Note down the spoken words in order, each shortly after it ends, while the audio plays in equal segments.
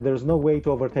There's no way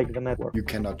to overtake the network. You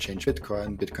cannot change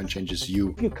Bitcoin. Bitcoin changes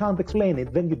you. If you can't explain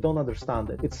it, then you don't understand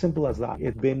it. It's simple as that.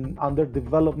 It's been under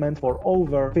development for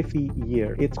over 50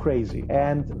 years. It's crazy.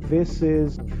 And this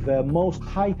is the most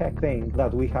high-tech thing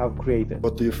that we have created.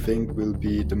 What do you think will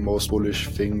be the most bullish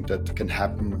thing that can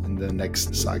happen in the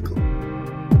next cycle?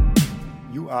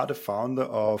 You are the founder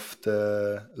of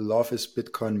the Love is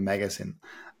Bitcoin magazine.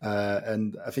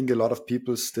 And I think a lot of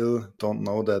people still don't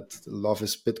know that Love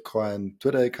is Bitcoin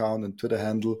Twitter account and Twitter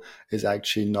handle is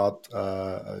actually not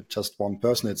just one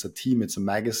person. It's a team, it's a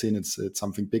magazine, it's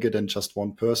something bigger than just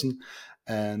one person.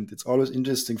 And it's always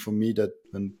interesting for me that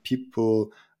when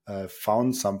people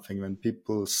found something, when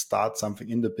people start something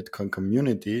in the Bitcoin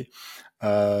community,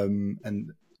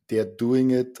 and they're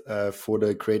doing it for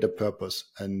the greater purpose.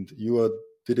 And you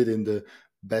did it in the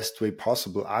best way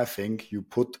possible. I think you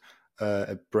put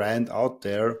a brand out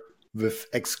there with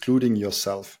excluding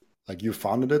yourself. Like you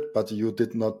founded it, but you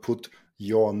did not put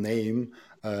your name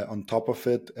on top of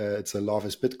it. It's a Love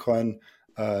is Bitcoin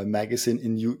magazine,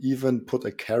 and you even put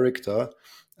a character,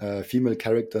 a female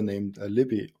character named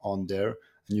Libby on there,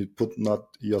 and you put not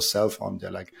yourself on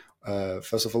there. Like,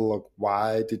 first of all, like,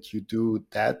 why did you do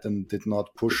that and did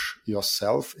not push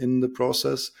yourself in the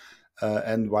process?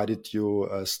 And why did you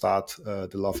start the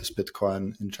Love is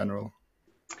Bitcoin in general?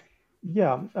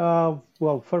 Yeah,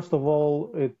 well, first of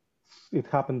all, it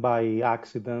happened by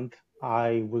accident.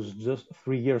 I was just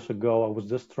 3 years ago, I was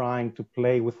just trying to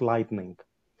play with Lightning,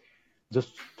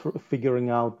 just figuring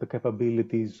out the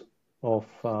capabilities of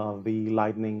the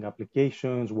Lightning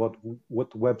applications, what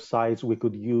websites we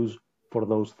could use for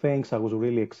those things. I was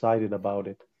really excited about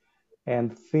it.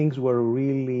 And things were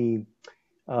really,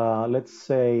 let's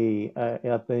say,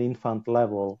 at the infant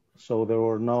level. So there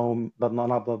were not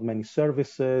that many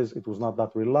services. It was not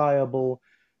that reliable.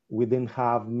 We didn't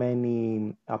have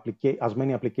as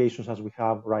many applications as we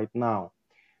have right now.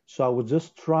 So I was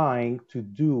just trying to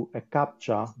do a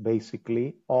CAPTCHA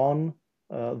basically on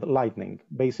the Lightning.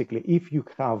 Basically, if you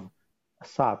have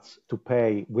sats to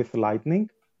pay with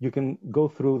Lightning, you can go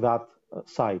through that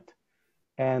site.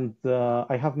 And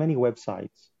I have many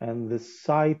websites. And the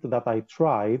site that I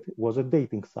tried was a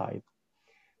dating site.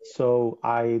 So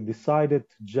I decided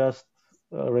to just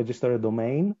register a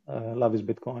domain,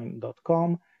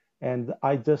 loveisbitcoin.com, and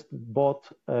I just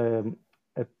bought a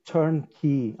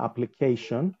turnkey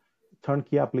application.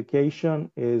 Turnkey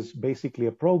application is basically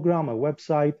a program, a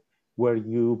website, where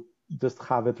you just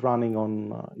have it running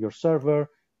on your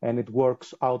server, and it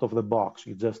works out of the box.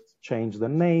 You just change the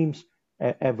names,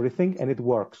 everything, and it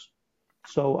works.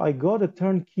 So I got a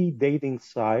turnkey dating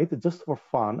site just for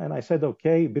fun, and I said,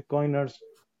 okay, Bitcoiners,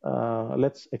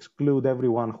 let's exclude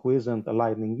everyone who isn't a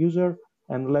Lightning user,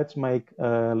 and let's make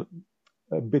a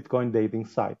Bitcoin dating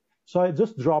site. So I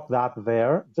just dropped that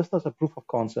there just as a proof of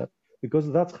concept,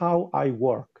 because that's how I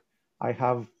work.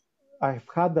 I've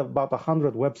had about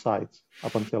 100 websites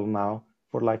up until now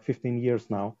for like 15 years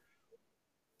now.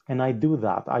 And I do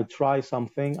that. I try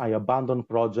something, I abandon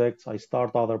projects, I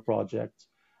start other projects.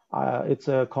 It's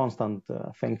a constant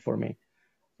thing for me.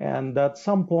 And at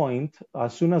some point,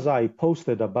 as soon as I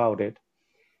posted about it,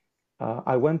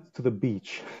 I went to the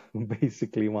beach,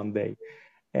 basically one day.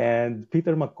 And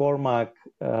Peter McCormack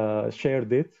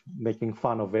shared it, making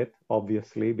fun of it,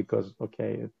 obviously, because,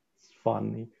 okay, it's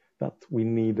funny that we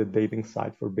need a dating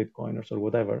site for Bitcoiners or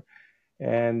whatever.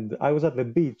 And I was at the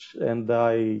beach, and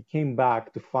I came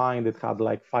back to find it had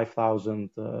like 5,000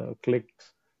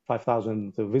 clicks,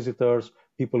 5,000 visitors.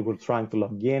 People were trying to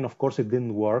log in. Of course, it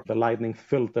didn't work. The Lightning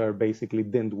filter basically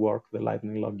didn't work, the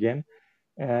Lightning login.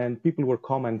 And people were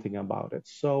commenting about it.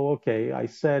 So, okay, I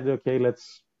said, okay,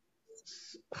 let's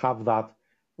have that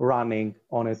running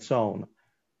on its own.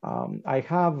 I'm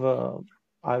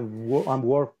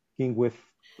working with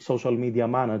social media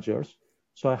managers.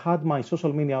 So I had my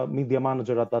social media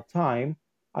manager at that time.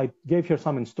 I gave her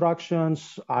some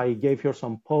instructions. I gave her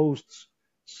some posts,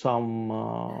 some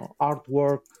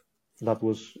artwork that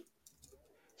was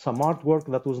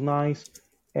nice.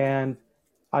 And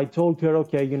I told her,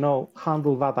 okay,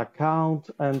 handle that account.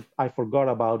 And I forgot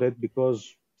about it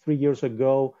because 3 years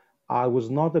ago, I was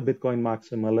not a Bitcoin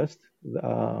maximalist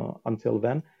until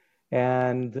then.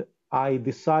 And I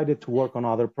decided to work on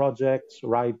other projects,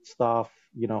 write stuff,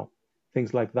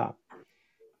 things like that.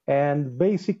 And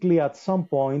basically, at some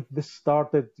point, this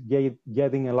started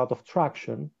getting a lot of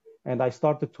traction, and I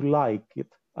started to like it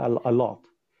a lot.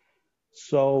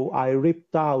 So I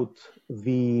ripped out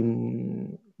the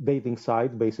dating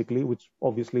site, basically, which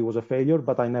obviously was a failure,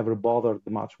 but I never bothered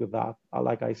much with that.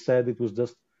 Like I said, it was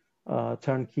just a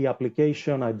turnkey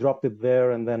application. I dropped it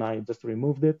there, and then I just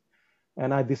removed it.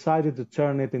 And I decided to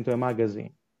turn it into a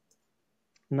magazine.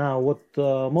 Now, what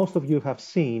most of you have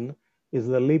seen is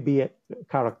the Libby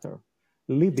character.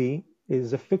 Libby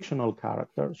is a fictional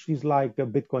character. She's like a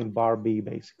Bitcoin Barbie,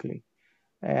 basically.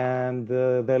 And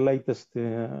the latest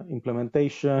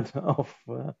implementation of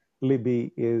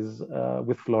Libby is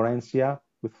with Florencia,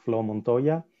 with Flo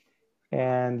Montoya.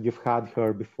 And you've had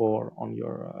her before on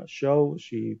your show.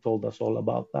 She told us all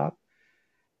about that.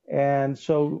 And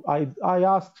so I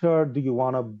asked her, do you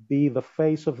want to be the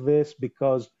face of this?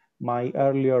 Because my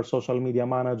earlier social media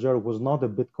manager was not a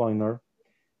Bitcoiner,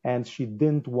 and she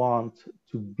didn't want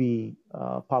to be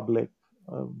public,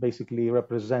 basically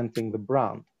representing the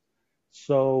brand.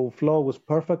 So Flo was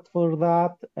perfect for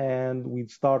that, and we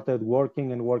started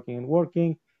working and working and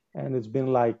working, and it's been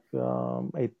like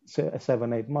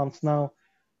 7, 8 months now,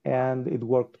 and it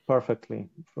worked perfectly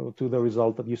to the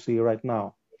result that you see right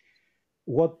now.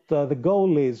 What the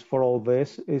goal is for all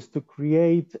this is to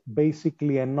create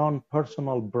basically a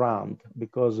non-personal brand,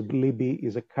 because Libby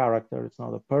is a character, it's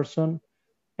not a person,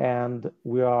 and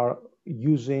we are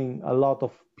using a lot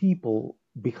of people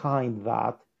behind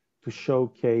that to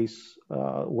showcase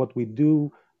what we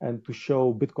do and to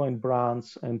show Bitcoin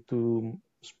brands and to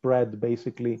spread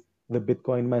basically the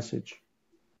Bitcoin message.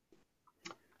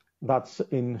 That's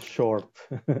in short,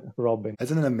 Robin. It's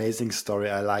an amazing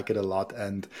story. I like it a lot.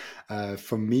 And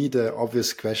for me, the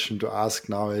obvious question to ask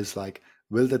now is like,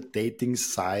 will the dating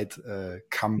site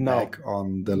come back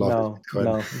on the Love no,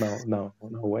 Bitcoin? no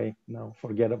way. No,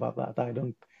 forget about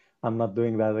that. I'm not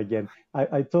doing that again.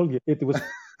 I told you it was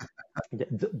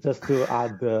just to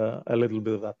add a little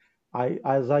bit of that.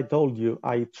 As I told you,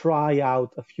 I try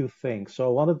out a few things. So I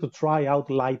wanted to try out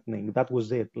Lightning. That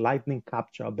was it. Lightning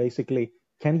captcha. Basically,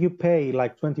 can you pay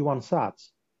like 21 sats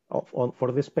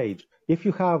for this page? If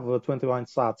you have 21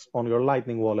 sats on your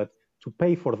Lightning wallet to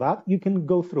pay for that, you can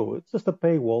go through. It's just a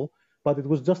paywall, but it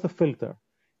was just a filter.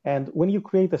 And when you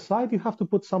create a site, you have to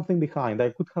put something behind.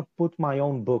 I could have put my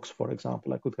own books, for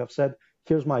example. I could have said,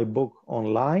 here's my book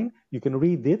online. You can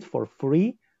read it for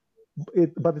free,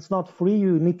 but it's not free.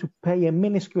 You need to pay a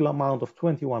minuscule amount of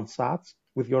 21 sats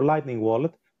with your Lightning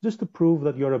wallet just to prove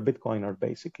that you're a Bitcoiner,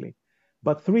 basically.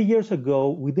 But 3 years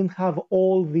ago, we didn't have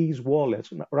all these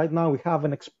wallets. Right now, we have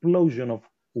an explosion of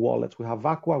wallets. We have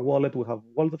Aqua Wallet, we have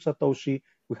Wallet of Satoshi,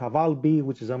 we have Albi,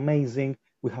 which is amazing.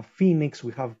 We have Phoenix,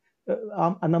 we have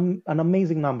an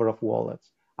amazing number of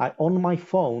wallets. On my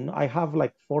phone, I have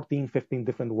like 14, 15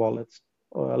 different wallets,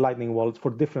 Lightning wallets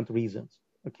for different reasons.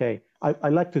 Okay, I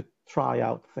like to try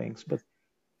out things, but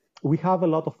we have a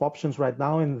lot of options right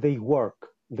now and they work.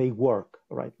 They work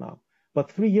right now. But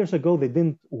 3 years ago, they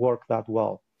didn't work that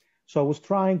well. So I was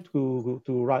trying to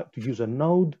use a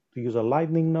node, to use a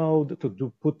Lightning node,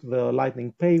 to put the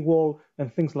Lightning paywall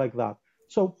and things like that.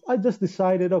 So I just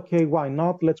decided, okay, why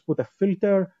not? Let's put a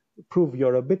filter, prove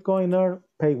you're a Bitcoiner,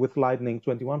 pay with Lightning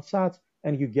 21 sats,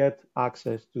 and you get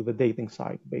access to the dating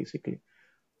site, basically.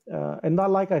 And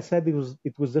that, like I said,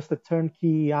 it was just a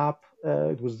turnkey app.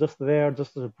 It was just there,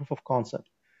 just as a proof of concept.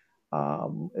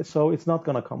 So it's not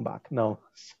gonna come back. No,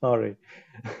 sorry.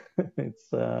 It's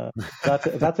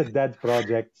that's a dead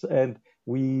project, and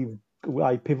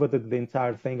I pivoted the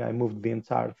entire thing. I moved the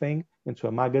entire thing into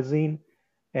a magazine,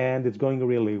 and it's going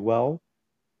really well.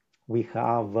 We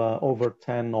have over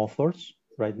 10 authors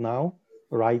right now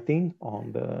writing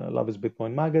on the Love is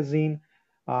Bitcoin magazine.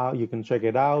 You can check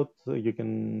it out. You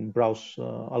can browse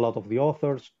a lot of the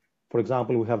authors. For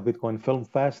example, we have Bitcoin Film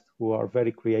Fest, who are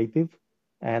very creative.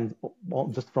 And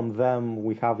just from them,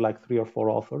 we have like 3 or 4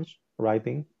 authors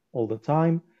writing all the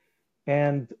time.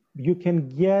 And you can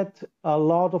get a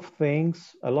lot of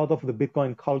things, a lot of the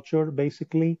Bitcoin culture,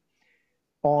 basically,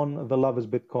 on the Love is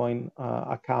Bitcoin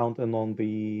account and on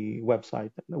the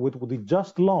website. We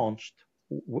just launched,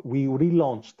 we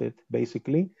relaunched it,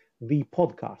 basically, the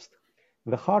podcast,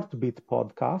 the Heartbeat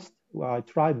podcast. I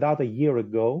tried that a year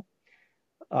ago.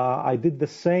 I did the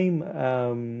same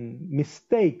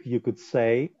mistake, you could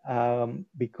say,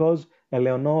 because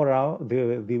Eleonora,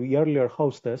 the earlier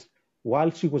hostess,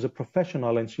 while she was a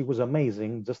professional and she was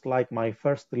amazing, just like my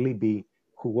first Libby,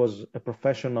 who was a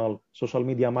professional social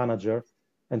media manager,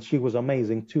 and she was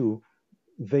amazing too,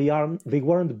 they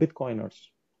weren't Bitcoiners.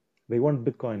 They weren't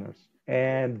Bitcoiners.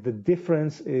 And the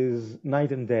difference is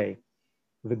night and day.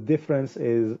 The difference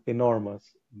is enormous.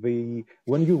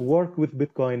 When you work with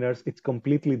Bitcoiners, it's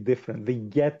completely different. They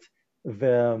get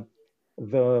not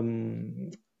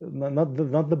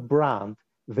the brand,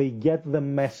 they get the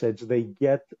message, they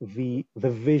get the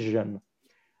vision.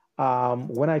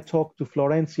 When I talk to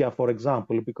Florencia, for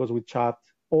example, because we chat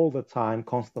all the time,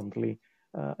 constantly,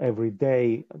 every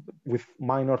day, with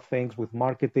minor things, with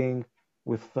marketing,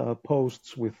 with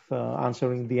posts, with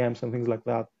answering DMs and things like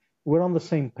that. We're on the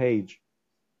same page.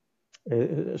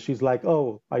 She's like,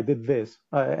 "Oh, I did this,"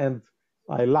 and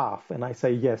I laugh and I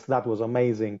say, "Yes, that was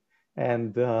amazing,"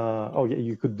 and "Oh, yeah,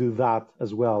 you could do that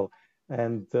as well,"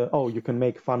 and "Oh, you can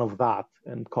make fun of that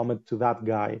and comment to that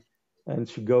guy," and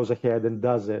she goes ahead and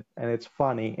does it, and it's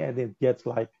funny, and it gets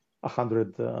like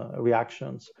 100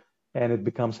 reactions, and it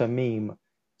becomes a meme.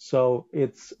 So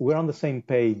it's we're on the same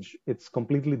page. It's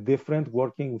completely different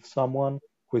working with someone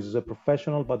who is a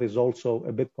professional but is also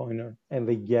a Bitcoiner, and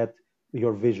they get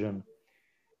your vision.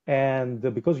 And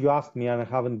because you asked me and I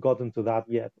haven't gotten to that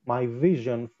yet, my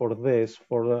vision for this,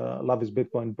 for the Love is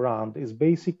Bitcoin brand, is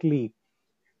basically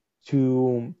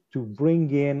to bring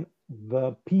in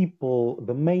the people,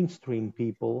 the mainstream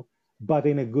people, but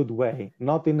in a good way,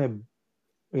 not in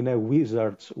a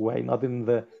wizard's way, not in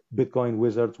the Bitcoin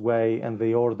wizard's way and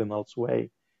the ordinals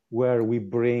way, where we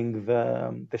bring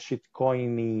the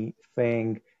shitcoiny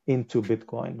thing into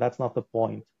Bitcoin. That's not the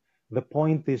point. The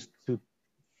point is to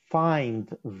find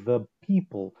the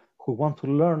people who want to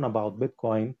learn about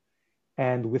Bitcoin,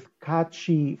 and with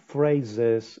catchy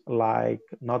phrases like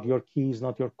 "not your keys,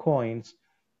 not your coins,"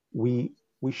 we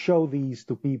show these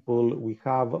to people. We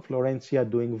have Florencia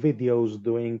doing videos,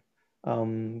 doing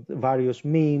various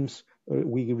memes.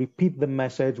 We repeat the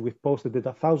message. We've posted it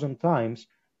 1,000 times,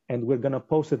 and we're going to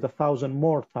post it 1,000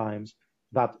 more times.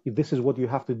 That this is what you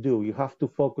have to do. You have to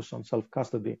focus on self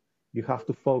custody. You have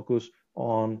to focus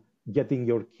on getting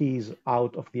your keys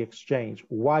out of the exchange.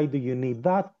 Why do you need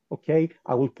that? Okay,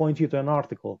 I will point you to an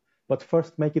article, but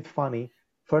first make it funny.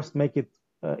 First make it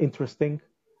interesting,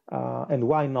 and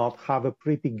why not have a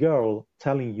pretty girl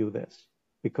telling you this?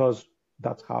 Because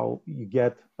that's how you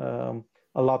get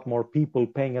a lot more people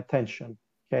paying attention.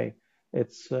 Okay,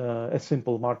 it's a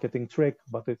simple marketing trick,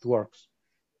 but it works.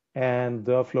 And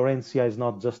Florencia is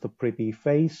not just a pretty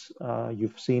face.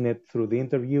 You've seen it through the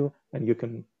interview, and you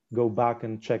can go back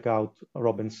and check out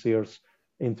Robin Sears'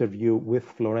 interview with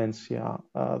Florencia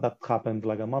that happened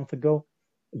like a month ago.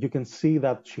 You can see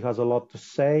that she has a lot to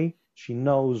say. She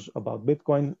knows about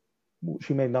Bitcoin.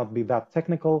 She may not be that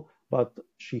technical, but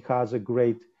she has a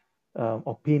great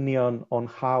opinion on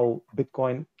how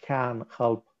Bitcoin can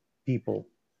help people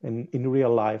in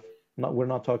real life.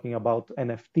 We're not talking about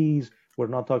NFTs. We're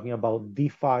not talking about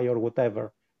DeFi or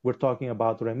whatever. We're talking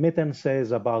about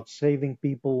remittances, about saving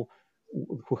people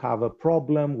who have a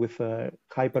problem with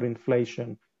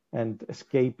hyperinflation and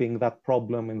escaping that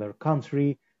problem in their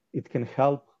country. It can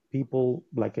help people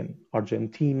like in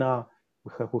Argentina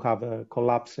who have a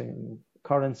collapsing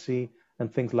currency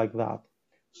and things like that.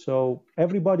 So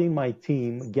everybody in my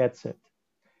team gets it.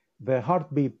 The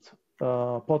Heartbeat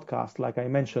podcast, like I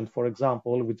mentioned, for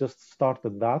example, we just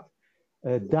started that.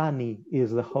 Dani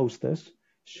is the hostess.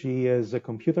 She is a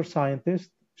computer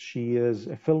scientist. She is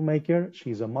a filmmaker.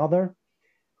 She's a mother.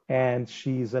 And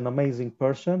she's an amazing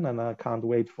person. And I can't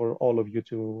wait for all of you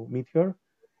to meet her.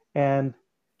 And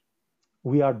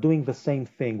we are doing the same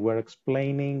thing. We're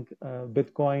explaining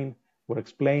Bitcoin. We're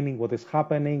explaining what is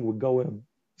happening. We go in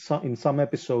some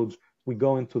episodes, we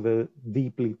go into the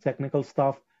deeply technical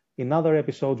stuff. In other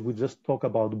episodes, we just talk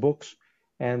about books.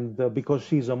 And because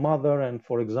she's a mother, and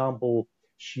for example,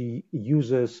 she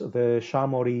uses the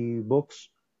Shamori books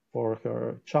for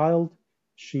her child,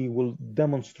 she will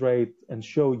demonstrate and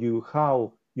show you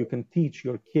how you can teach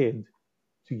your kid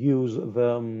to use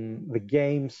the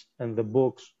games and the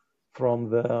books from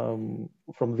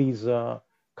these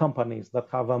companies that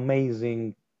have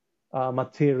amazing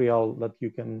material that you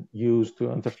can use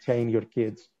to entertain your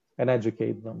kids and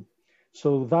educate them.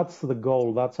 So that's the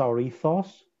goal. That's our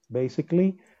ethos,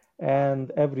 basically.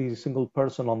 And every single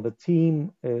person on the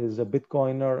team is a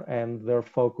Bitcoiner, and they're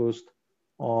focused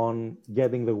on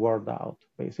getting the word out,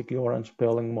 basically, or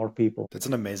inspiring more people. That's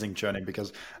an amazing journey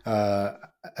because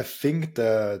I think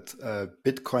that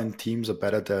Bitcoin teams are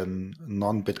better than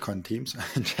non-Bitcoin teams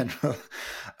in general,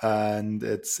 and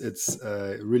it's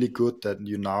really good that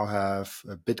you now have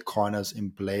Bitcoiners in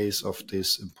place of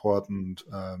these important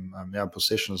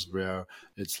positions where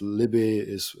it's Libby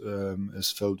is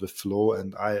filled with Flo,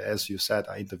 and as you said,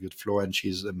 I interviewed Flo, and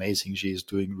she's amazing. She's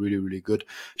doing really, really good.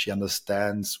 She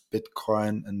understands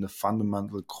Bitcoin and the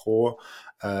fundamental core.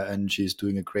 And she's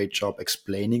doing a great job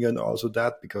explaining it also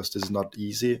that, because this is not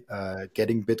easy.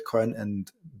 Getting Bitcoin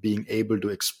and being able to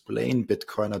explain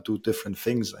Bitcoin are two different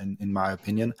things in my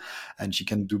opinion. And she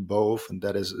can do both, and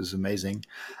that is amazing.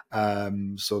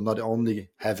 So not only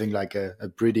having like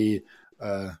a pretty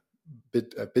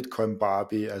Bitcoin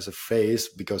Barbie as a phrase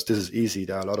because this is easy.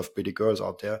 There are a lot of pretty girls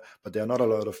out there, but there are not a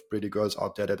lot of pretty girls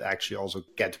out there that actually also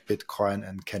get Bitcoin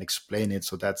and can explain it.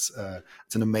 So that's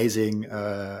it's an amazing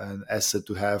asset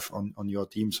to have on your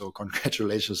team. So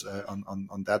congratulations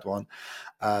on that one.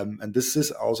 And this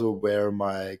is also where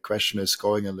my question is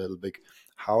going a little bit.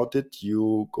 How did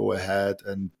you go ahead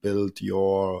and build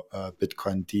your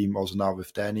Bitcoin team also now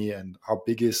with Danny? And how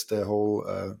big is the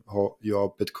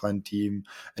your Bitcoin team?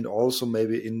 And also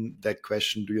maybe in that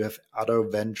question, do you have other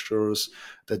ventures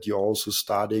that you're also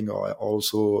starting or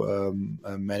also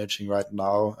managing right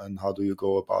now? And how do you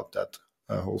go about that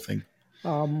whole thing?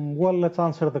 Well, let's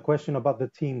answer the question about the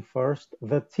team first.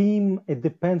 The team, it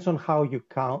depends on how you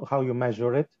count, how you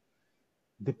measure it.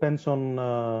 Depends on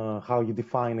how you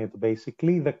define it,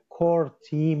 basically. The core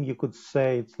team, you could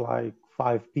say it's like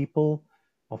 5 people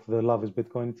of the Love is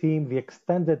Bitcoin team. The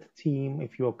extended team,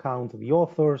 if you count the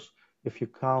authors, if you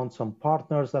count some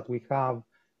partners that we have,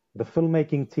 the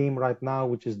filmmaking team right now,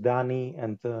 which is Danny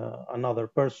and another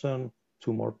person,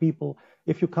 2 more people.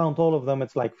 If you count all of them,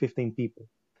 it's like 15 people.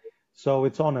 So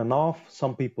it's on and off.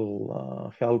 Some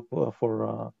people help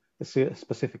for a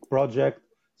specific project.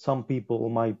 Some people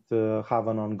might have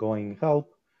an ongoing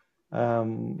help.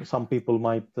 Some people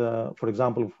might, for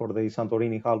example, for the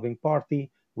Santorini halving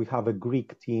party, we have a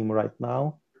Greek team right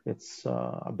now. It's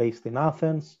based in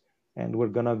Athens, and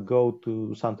we're gonna go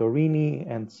to Santorini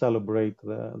and celebrate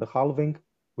the halving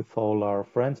with all our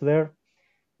friends there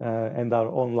and our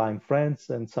online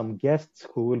friends and some guests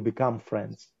who will become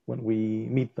friends when we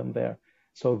meet them there.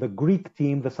 So the Greek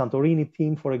team, the Santorini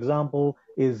team, for example,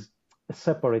 is a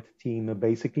separate team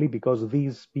basically because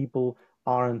these people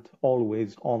aren't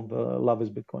always on the Love is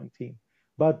Bitcoin team.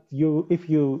 But if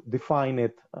you define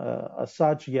it as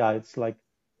such, yeah, it's like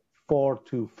 4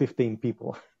 to 15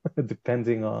 people,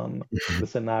 depending on the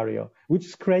scenario, which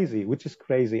is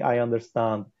crazy, I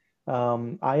understand.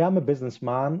 I am a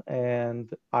businessman and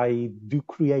I do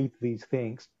create these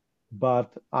things,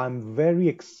 but I'm very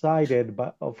excited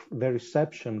of the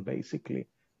reception, basically.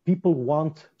 People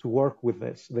want to work with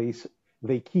this.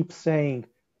 They keep saying,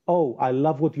 "Oh, I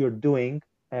love what you're doing,"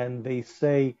 and they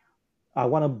say, I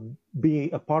want to be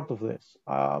a part of this.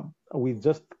 We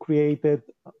just created,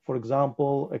 for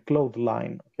example, a cloth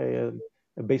line, okay,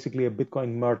 basically a Bitcoin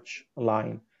merch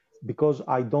line, because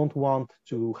I don't want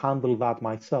to handle that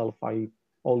myself. I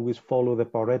always follow the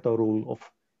Pareto rule of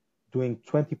doing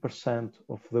 20%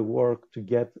 of the work to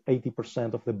get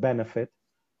 80% of the benefit.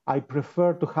 I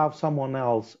prefer to have someone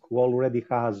else who already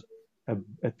has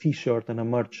a t-shirt and a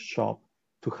merch shop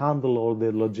to handle all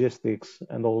the logistics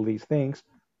and all these things.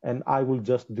 And I will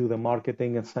just do the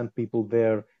marketing and send people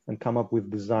there and come up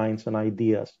with designs and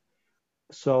ideas.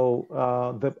 So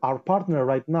our partner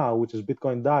right now, which is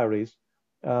Bitcoin Diaries,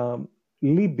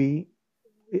 Libby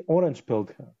orange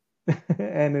pilled her.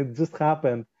 And it just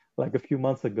happened like a few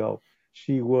months ago.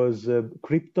 She was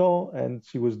crypto and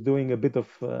she was doing a bit of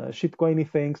shitcoiny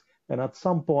things. And at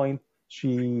some point,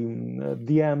 she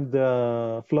DM'd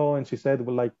Flo and she said,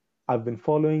 well, like, I've been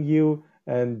following you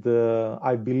and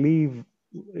I believe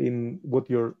in what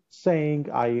you're saying.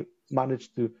 I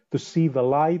managed to see the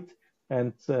light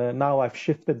and now I've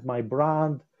shifted my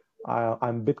brand.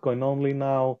 I'm Bitcoin only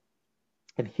now.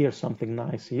 And here's something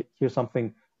nice. Here's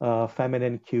something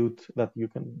feminine, cute that you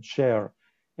can share.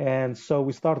 And so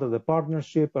we started a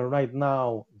partnership. And right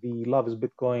now, the Love is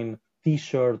Bitcoin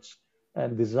t-shirts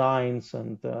and designs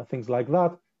and things like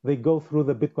that, they go through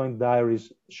the Bitcoin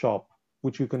Diaries shop,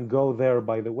 which you can go there,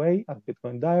 by the way, at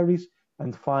Bitcoin Diaries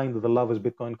and find the Love is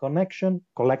Bitcoin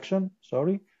collection,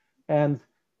 and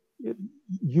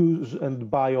use and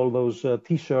buy all those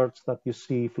t-shirts that you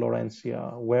see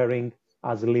Florencia wearing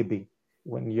as Libby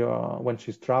when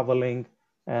she's traveling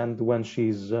and when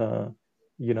she's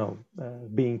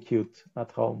being cute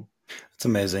at home. It's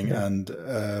amazing. Yeah. And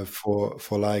for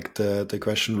like the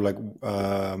question, like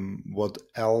what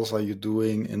else are you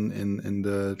doing in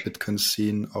the Bitcoin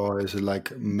scene, or is it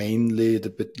like mainly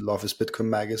the Love is Bitcoin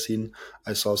magazine?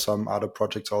 I saw some other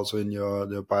projects also in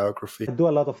your biography. I do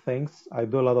a lot of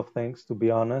things. To be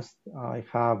honest. I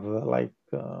have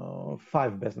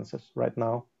 5 businesses right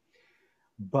now,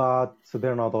 but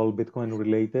they're not all Bitcoin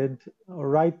related.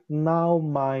 Right now,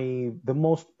 the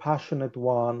most passionate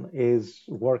one is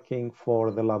working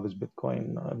for the Love is Bitcoin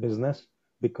business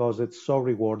because it's so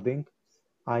rewarding.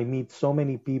 I meet so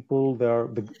many people there.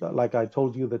 Like I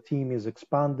told you, the team is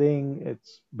expanding.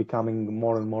 It's becoming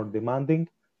more and more demanding,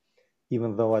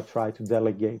 even though I try to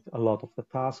delegate a lot of the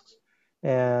tasks.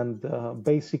 And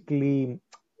basically,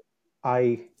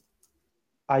 I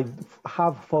I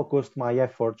have focused my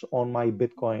efforts on my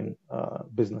Bitcoin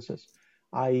businesses.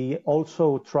 I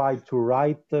also tried to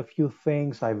write a few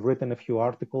things. I've written a few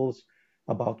articles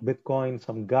about Bitcoin,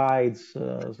 some guides,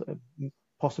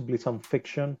 possibly some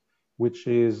fiction, which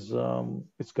is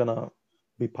it's gonna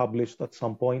be published at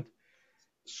some point.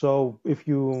 So if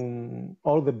you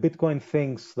all the Bitcoin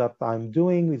things that I'm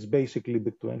doing is basically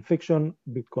Bitcoin fiction,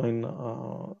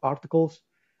 Bitcoin articles.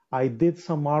 I did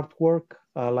some artwork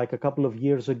like a couple of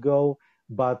years ago,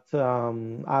 but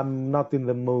I'm not in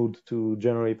the mood to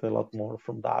generate a lot more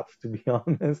from that, to be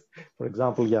honest. For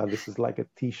example, yeah, this is like a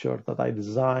T-shirt that I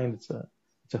designed. It's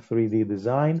a 3D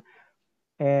design,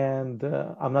 and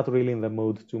I'm not really in the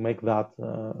mood to make that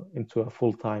into a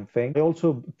full-time thing. I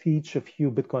also teach a few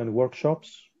Bitcoin workshops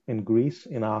in Greece,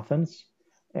 in Athens,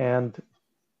 and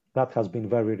that has been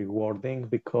very rewarding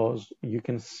because you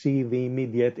can see the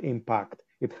immediate impact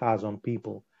it has on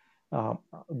people. Uh,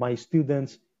 my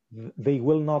students, they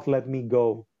will not let me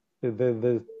go.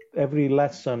 Every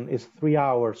lesson is 3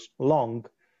 hours long,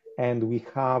 and we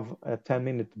have a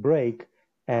 10-minute break,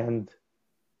 and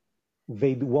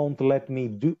they won't let me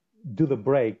do the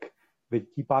break. They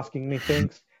keep asking me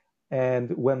things, and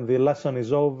when the lesson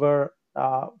is over,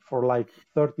 for like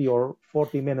 30 or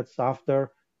 40 minutes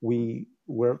after, we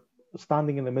were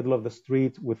standing in the middle of the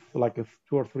street with like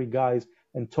two or three guys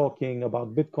and talking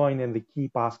about Bitcoin, and they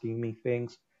keep asking me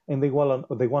things, and they want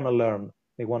to learn.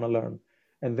 They want to learn,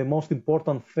 and the most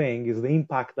important thing is the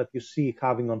impact that you see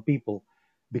having on people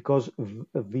because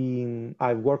the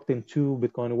I worked in two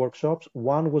Bitcoin workshops.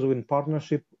 One was in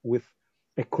partnership with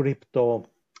a crypto,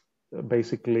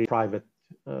 basically private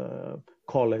uh,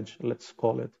 college, let's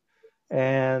call it,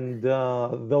 and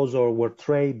those were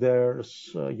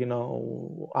traders,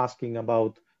 asking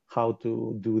about how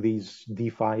to do these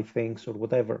DeFi things or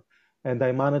whatever. And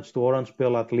I managed to orange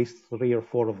pill at least three or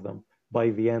four of them.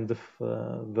 By the end of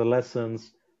the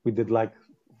lessons, we did like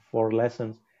four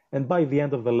lessons. And by the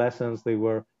end of the lessons, they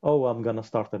were, oh, I'm going to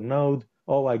start a node.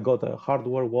 Oh, I got a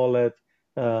hardware wallet.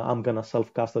 I'm going to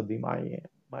self custody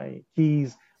my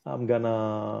keys. I'm going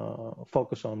to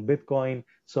focus on Bitcoin.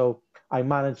 So I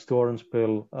managed to orange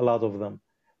pill a lot of them.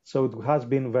 So it has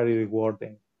been very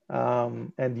rewarding.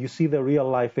 And you see the real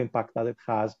life impact that it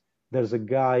has. There's a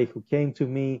guy who came to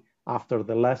me after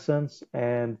the lessons,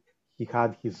 and he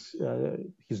had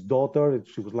his daughter.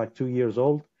 She was like 2 years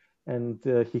old, and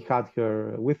he had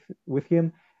her with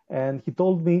him. And he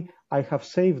told me, I have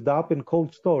saved up in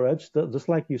cold storage, just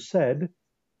like you said,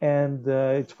 and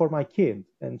it's for my kid,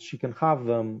 and she can have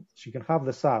them. She can have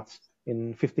the Sats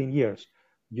in 15 years.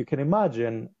 You can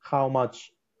imagine how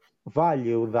much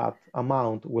value that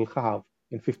amount will have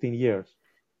in 15 years,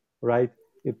 right?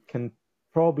 It can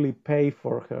probably pay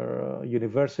for her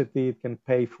university. It can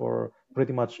pay for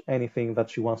pretty much anything that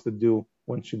she wants to do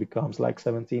when she becomes like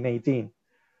 17, 18.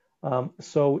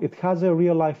 So it has a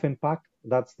real life impact.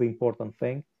 That's the important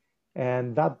thing.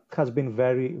 And that has been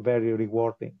very, very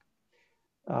rewarding.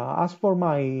 As for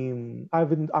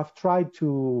I've tried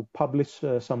to publish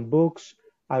some books.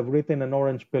 I've written an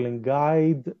orange pilling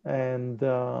guide, and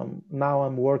now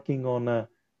I'm working on a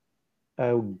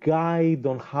guide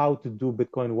on how to do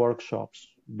Bitcoin workshops.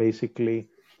 Basically,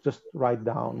 just write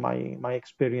down my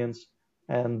experience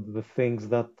and the things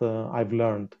that I've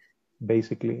learned.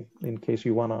 Basically, in case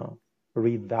you wanna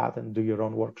read that and do your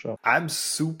own workshop. I'm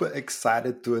super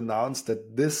excited to announce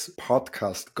that this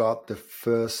podcast got the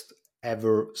first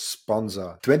ever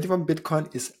sponsor. 21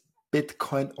 Bitcoin is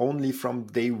Bitcoin only from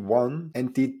day one,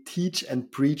 and they teach and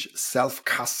preach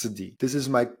self-custody. This is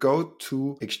my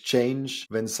go-to exchange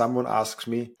when someone asks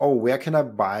me, oh, where can I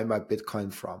buy my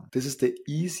Bitcoin from? This is the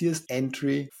easiest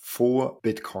entry for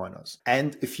Bitcoiners.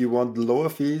 And if you want lower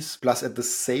fees, plus at the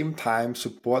same time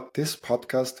support this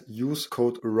podcast, use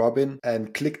code Robin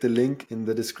and click the link in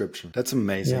the description. That's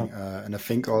amazing. Yeah. And I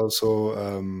think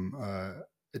also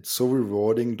it's so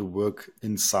rewarding to work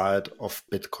inside of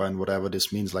Bitcoin, whatever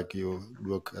this means. Like you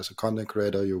work as a content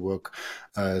creator, you work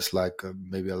as like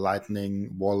maybe a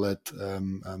Lightning wallet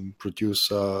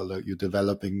producer, like you're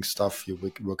developing stuff,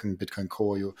 you're working Bitcoin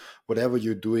Core, whatever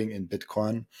you're doing in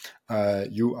Bitcoin,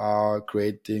 you are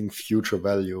creating future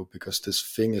value because this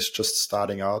thing is just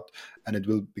starting out and it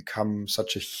will become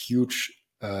such a huge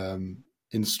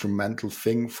instrumental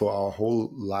thing for our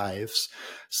whole lives.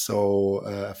 So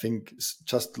I think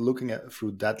just looking at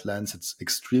through that lens, it's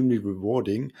extremely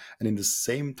rewarding. And in the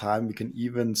same time, we can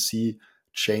even see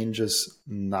changes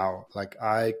now. Like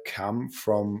I come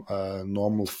from a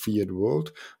normal fiat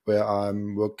world where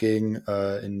I'm working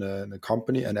in a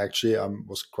company, and actually I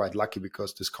was quite lucky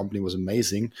because this company was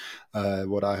amazing.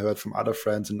 What I heard from other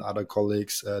friends and other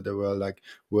colleagues, there were like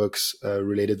works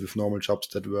related with normal jobs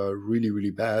that were really,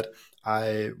 really bad.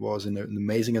 I was in an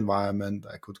amazing environment.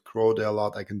 I could grow there a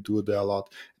lot. I can do there a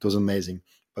lot. It was amazing.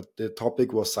 But the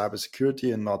topic was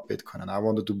cybersecurity and not Bitcoin. And I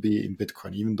wanted to be in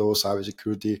Bitcoin, even though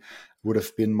cybersecurity would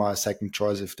have been my second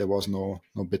choice if there was no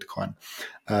Bitcoin.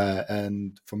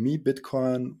 And for me,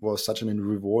 Bitcoin was such an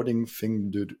rewarding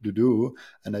thing to do.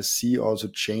 And I see also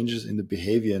changes in the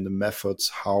behavior and the methods,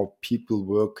 how people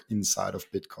work inside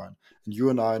of Bitcoin. And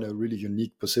you and I are in a really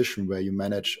unique position where you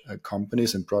manage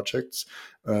companies and projects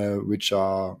which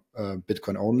are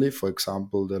Bitcoin only. For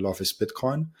example, the Love is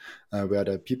Bitcoin, where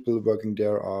the people working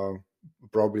there are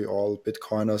probably all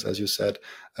Bitcoiners, as you said,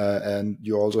 and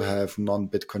you also have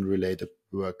non-Bitcoin related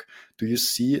work. Do you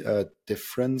see a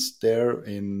difference there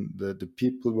in the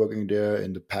people working there,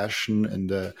 in the passion, in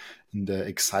the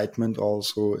excitement,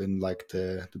 also in like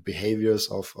the behaviors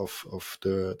of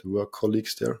the work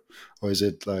colleagues there, or is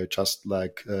it like just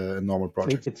like a normal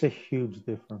project? It's a huge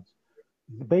difference.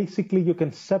 Basically, you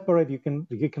can separate,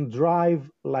 you can drive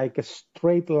like a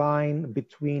straight line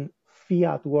between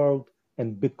fiat world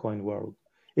and Bitcoin world.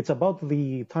 It's about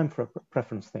the time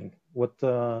preference thing. What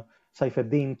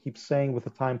Saifeddin keeps saying with the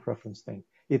time preference thing.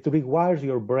 It rewires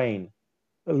your brain,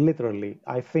 literally.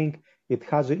 I think it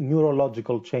has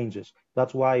neurological changes.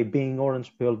 That's why being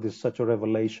orange pilled is such a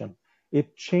revelation.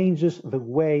 It changes the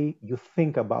way you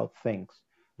think about things.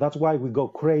 That's why we go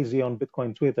crazy on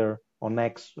Bitcoin Twitter, on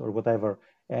X or whatever,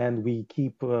 and we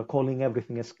keep calling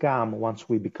everything a scam once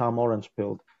we become orange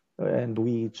pilled, and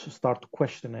we start to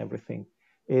question everything.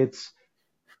 It's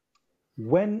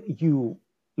when you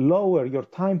lower your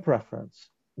time preference,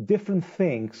 different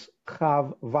things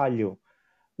have value.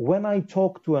 When I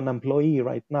talk to an employee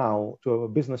right now, to a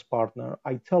business partner,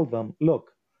 I tell them,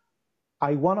 look,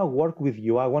 I want to work with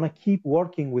you. I want to keep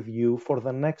working with you for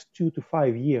the next 2 to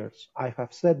 5 years. I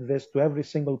have said this to every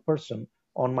single person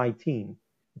on my team.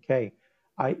 Okay.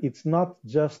 It's not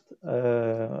just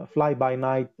a fly by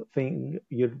night thing.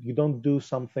 You don't do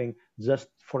something just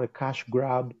for a cash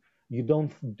grab. You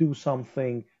don't do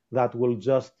something that will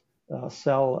just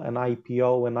sell an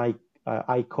IPO,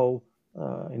 ICO,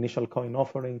 initial coin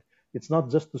offering. It's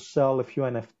not just to sell a few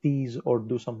NFTs or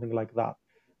do something like that.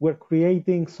 We're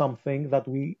creating something that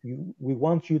we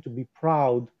want you to be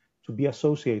proud to be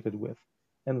associated with,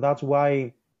 and that's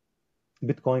why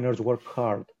Bitcoiners work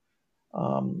hard.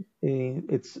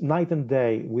 It's night and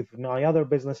day with my other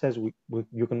businesses.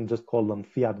 You can just call them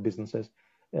fiat businesses.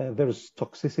 There's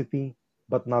toxicity,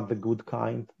 but not the good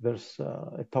kind. There's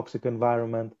a toxic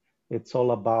environment. It's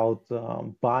all about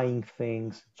buying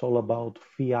things. It's all about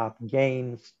fiat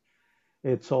gains.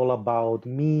 It's all about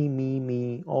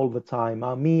me all the time.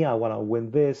 Me, I want to win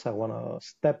this. I want to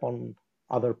step on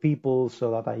other people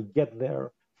so that I get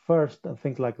there first and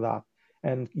things like that.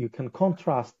 And you can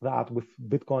contrast that with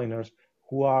Bitcoiners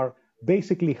who are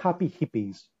basically happy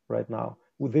hippies right now.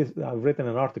 With this, I've written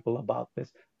an article about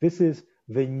this. This is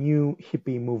the new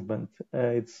hippie movement.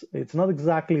 It's not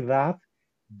exactly that,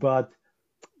 but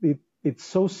it's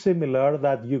so similar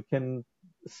that you can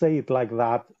say it like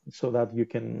that so that you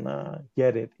can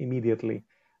get it immediately.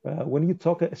 When you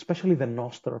talk, especially the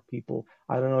Nostr people,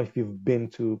 I don't know if you've been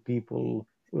to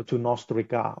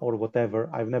Nostrica or whatever.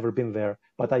 I've never been there,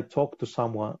 but I talked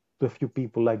to a few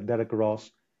people like Derek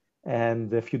Ross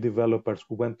and a few developers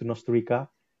who went to Nostrica.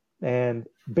 And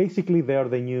basically, they are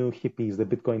the new hippies, the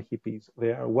Bitcoin hippies.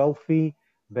 They are wealthy,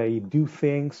 they do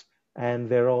things, and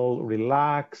they're all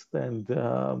relaxed and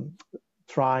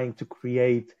trying to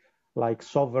create like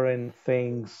sovereign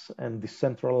things and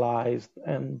decentralized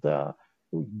and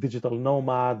digital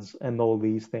nomads and all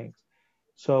these things.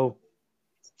 So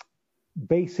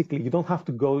basically, you don't have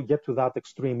to get to that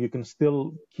extreme. You can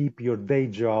still keep your day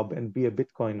job and be a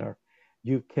Bitcoiner.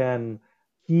 You can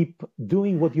keep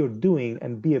doing what you're doing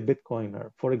and be a Bitcoiner.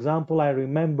 For example, I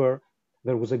remember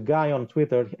there was a guy on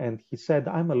Twitter and he said,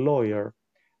 I'm a lawyer.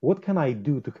 What can I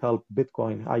do to help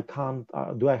Bitcoin? I can't,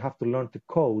 do I have to learn to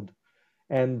code?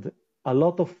 And a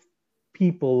lot of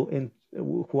people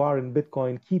who are in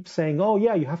Bitcoin keep saying, oh,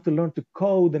 yeah, you have to learn to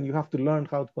code and you have to learn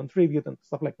how to contribute and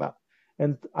stuff like that.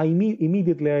 And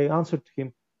immediately I answered to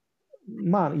him,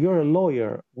 man, you're a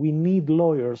lawyer. We need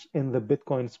lawyers in the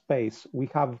Bitcoin space. We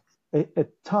have a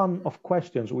ton of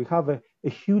questions. We have a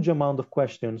huge amount of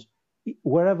questions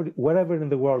wherever in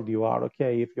the world you are.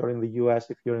 Okay, if you're in the US,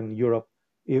 if you're in Europe,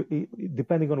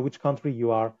 depending on which country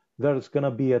you are, there's going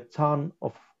to be a ton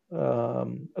of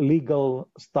legal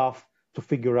stuff to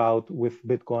figure out with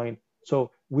Bitcoin.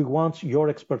 So we want your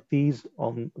expertise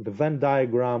on the Venn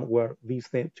diagram where these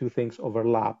two things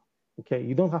overlap. Okay,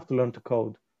 you don't have to learn to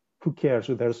code. Who cares?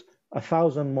 There's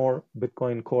 1,000 more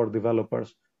Bitcoin Core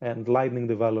developers and Lightning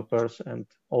developers and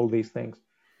all these things.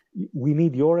 We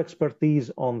need your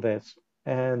expertise on this.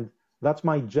 And that's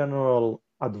my general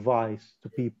advice to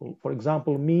people. For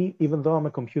example, me, even though I'm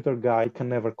a computer guy, I can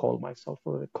never call myself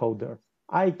a coder.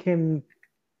 I can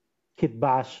kit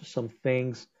bash some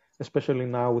things, especially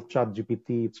now with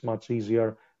ChatGPT, it's much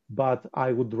easier. But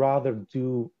I would rather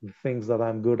do the things that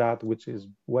I'm good at, which is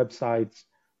websites,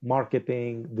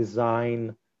 marketing,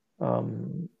 design,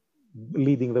 um,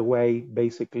 leading the way,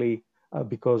 basically,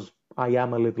 because I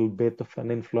am a little bit of an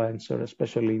influencer,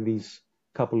 especially these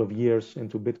couple of years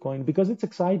into Bitcoin, because it's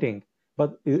exciting.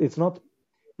 But it's not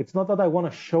that I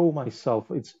want to show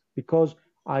myself. It's because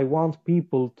I want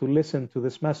people to listen to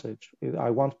this message. I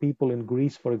want people in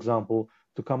Greece, for example,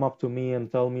 to come up to me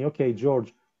and tell me, okay,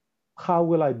 George, how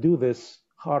will I do this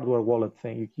hardware wallet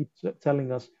thing? You keep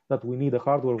telling us that we need a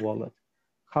hardware wallet.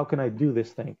 How can I do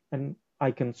this thing? And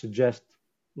I can suggest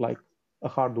like a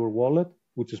hardware wallet,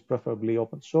 which is preferably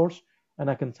open source. And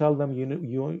I can tell them,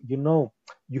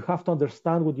 you have to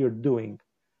understand what you're doing.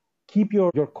 Keep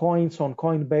your coins on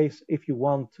Coinbase if you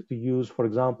want to use, for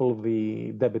example,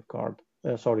 the debit card.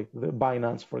 The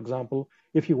Binance, for example,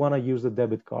 if you want to use the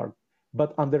debit card.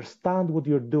 But understand what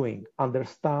you're doing.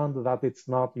 Understand that it's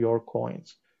not your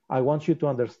coins. I want you to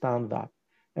understand that.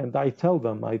 And I tell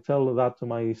that to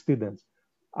my students.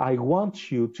 I want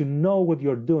you to know what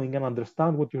you're doing and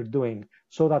understand what you're doing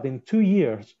so that in 2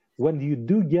 years, when you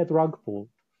do get rug pulled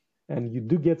and you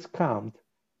do get scammed,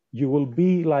 you will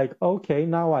be like, okay,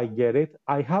 now I get it.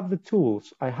 I have the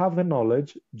tools, I have the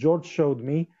knowledge. George showed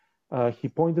me, he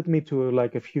pointed me to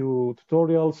like a few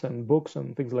tutorials and books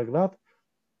and things like that.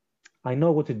 I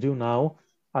know what to do now.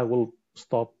 I will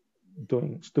stop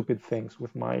doing stupid things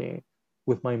with my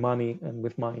money and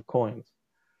with my coins.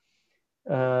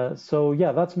 So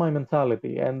yeah, that's my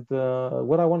mentality. And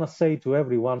what I want to say to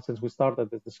everyone, since we started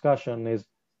this discussion, is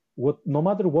no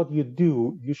matter what you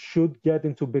do, you should get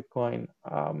into Bitcoin.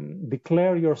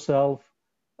 Declare yourself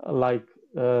like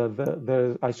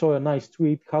I saw a nice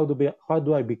tweet. How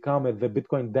do I become the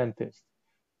Bitcoin dentist?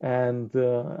 And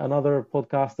another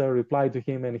podcaster replied to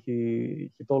him, and he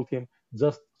told him,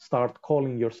 just start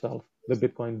calling yourself the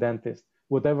Bitcoin dentist,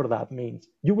 whatever that means.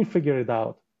 You will figure it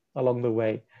out along the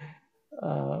way.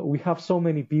 We have so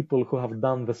many people who have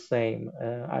done the same.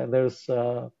 There's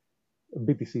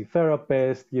BTC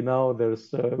therapist,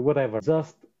 there's whatever.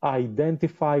 Just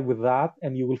identify with that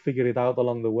and you will figure it out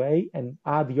along the way and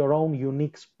add your own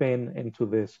unique spin into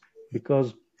this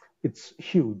because it's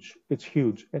huge. It's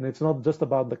huge. And it's not just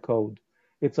about the code,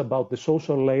 it's about the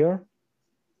social layer,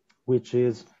 which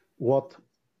is what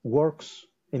works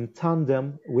in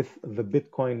tandem with the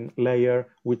Bitcoin layer,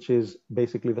 which is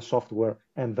basically the software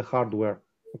and the hardware.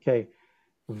 Okay.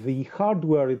 The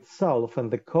hardware itself and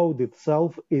the code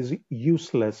itself is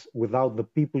useless without the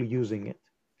people using it.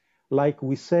 Like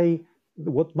we say,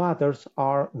 what matters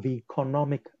are the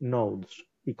economic nodes.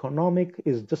 Economic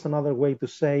is just another way to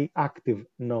say active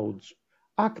nodes.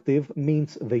 Active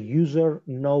means the user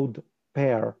node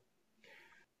pair.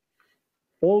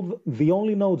 The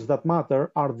only nodes that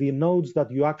matter are the nodes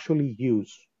that you actually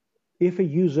use. If a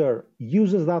user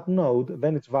uses that node,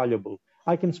 then it's valuable.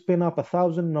 I can spin up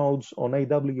 1,000 nodes on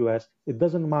AWS. It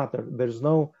doesn't matter. There's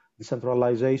no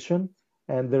decentralization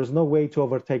and there's no way to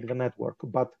overtake the network.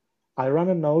 But I run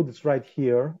a node. It's right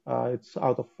here. It's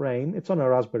out of frame. It's on a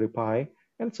Raspberry Pi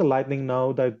and it's a Lightning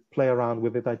node. I play around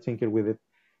with it. I tinker with it.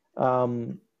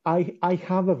 I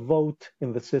have a vote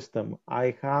in the system.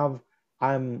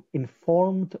 I'm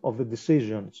informed of the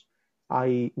decisions.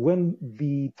 When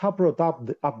the Taproot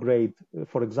upgrade,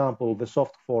 for example, the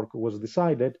soft fork was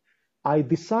decided, I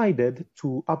decided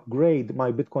to upgrade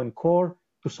my Bitcoin Core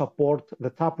to support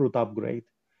the Taproot upgrade.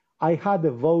 I had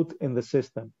a vote in the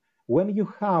system. When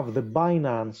you have the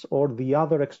Binance or the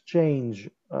other exchange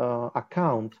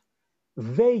account,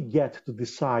 they get to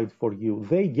decide for you.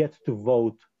 They get to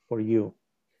vote for you.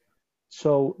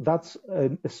 So that's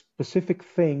a specific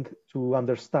thing to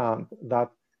understand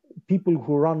that people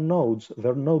who run nodes,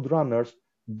 they're node runners,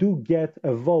 do get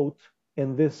a vote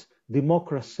in this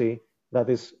democracy that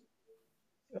is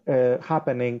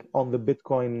happening on the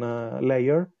Bitcoin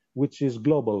layer, which is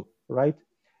global, right?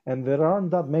 And there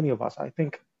aren't that many of us. I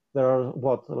think there are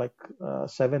like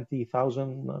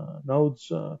 70,000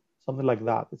 nodes, something like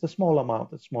that. It's a small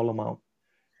amount,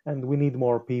 and we need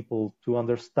more people to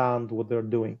understand what they're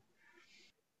doing.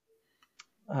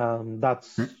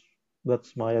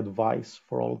 That's my advice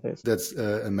for all this. That's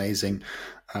amazing.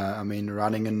 I mean,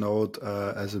 running a node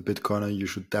as a Bitcoiner, you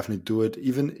should definitely do it.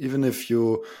 Even if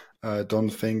you don't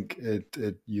think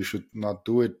you should not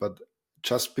do it, but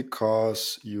just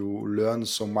because you learn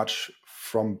so much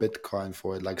from Bitcoin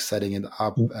for it, like setting it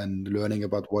up and learning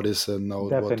about what is a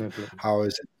node, Definitely. how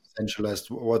is it centralized,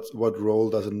 what role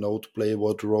does a node play,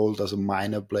 what role does a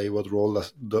miner play, what role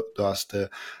does the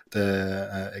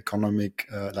economic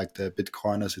like the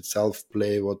Bitcoiners itself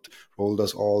play, what role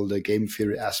does all the game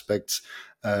theory aspects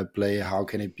play, how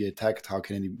can it be attacked, how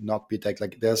can it not be attacked.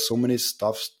 Like there's so many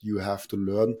stuffs you have to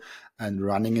learn, and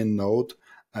running a node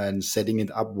and setting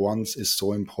it up once is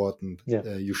so important.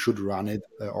 Yeah, You should run it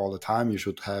all the time. You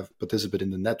should have participate in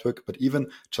the network, but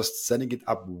even just setting it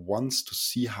up once to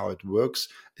see how it works,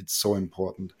 it's so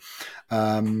important.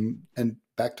 And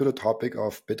back to the topic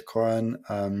of Bitcoin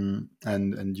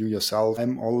and you yourself,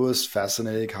 I'm always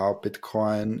fascinated how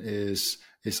Bitcoin is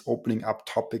opening up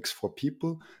topics for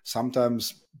people.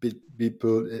 Sometimes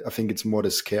people, I think it's more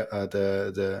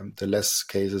the less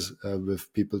cases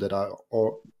with people that are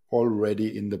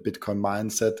already in the Bitcoin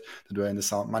mindset, that were in the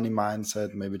sound money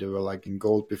mindset. Maybe they were like in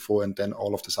gold before, and then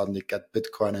all of a sudden they get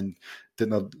Bitcoin and did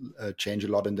not change a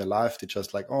lot in their life. They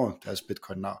just like, oh, there's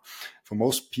Bitcoin now. For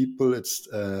most people, it's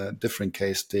a different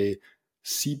case. They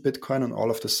see Bitcoin and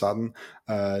all of a sudden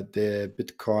the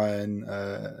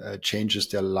Bitcoin changes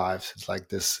their lives. It's like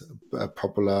this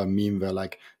popular meme where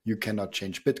like, you cannot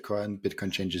change Bitcoin,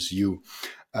 Bitcoin changes you.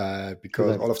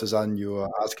 Because all exactly. of a sudden you are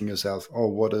asking yourself, oh,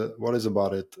 what is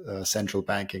about it? Central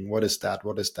banking, what is that?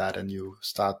 What is that? And you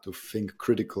start to think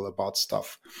critical about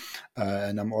stuff.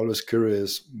 And I'm always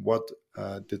curious, what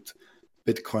did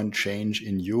Bitcoin change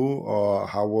in you, or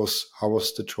how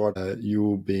was the chart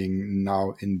you being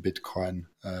now in Bitcoin?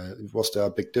 Was there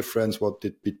a big difference? What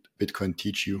did Bitcoin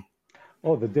teach you?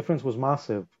 Oh, the difference was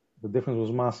massive. The difference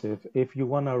was massive. If you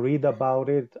want to read about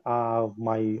it,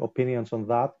 my opinions on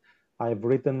that, I've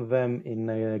written them in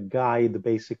a guide.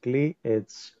 Basically,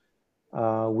 it's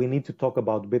we need to talk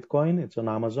about Bitcoin. It's on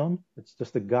Amazon. It's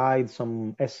just a guide,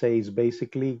 some essays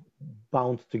basically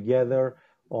bound together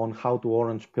on how to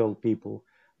orange pill people.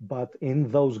 But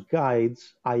in those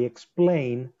guides, I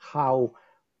explain how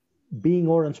being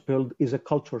orange pilled is a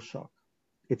culture shock.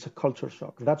 It's a culture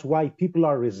shock. That's why people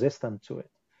are resistant to it.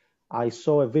 I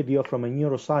saw a video from a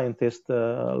neuroscientist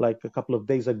like a couple of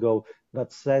days ago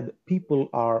that said people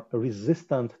are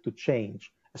resistant to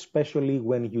change, especially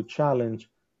when you challenge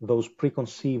those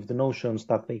preconceived notions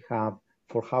that they have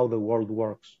for how the world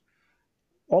works.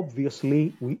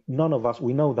 Obviously, none of us,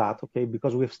 we know that, okay,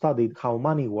 because we've studied how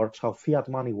money works, how fiat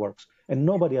money works, and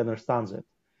nobody understands it.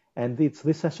 And it's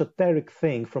this esoteric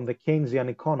thing from the Keynesian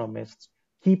economists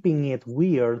keeping it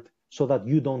weird so that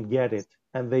you don't get it.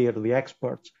 And they are the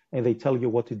experts and they tell you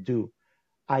what to do.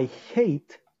 I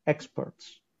hate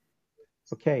experts.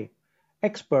 Okay.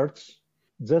 Experts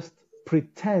just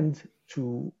pretend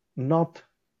to not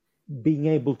being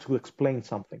able to explain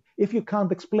something. If you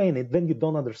can't explain it, then you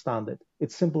don't understand it.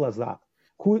 It's simple as that.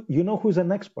 Who's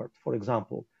an expert, for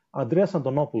example? Andreas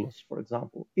Antonopoulos, for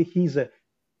example. He's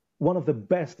one of the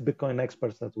best Bitcoin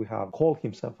experts that we have. Call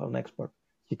himself an expert.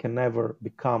 He can never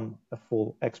become a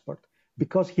full expert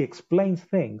because he explains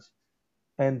things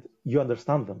and you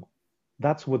understand them.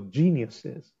 That's what genius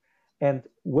is. And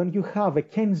when you have a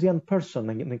Keynesian person,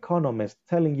 an economist,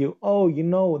 telling you, oh, the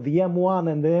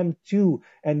M1 and the M2,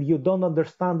 and you don't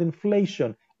understand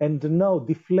inflation, and no,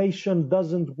 deflation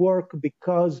doesn't work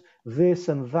because this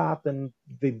and that, and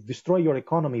they destroy your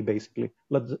economy, basically,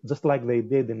 just like they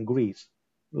did in Greece,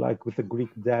 like with the Greek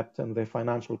debt and the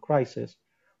financial crisis.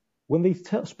 When they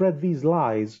spread these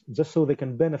lies just so they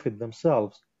can benefit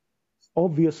themselves,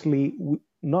 obviously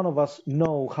none of us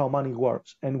know how money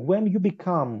works. And when you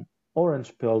become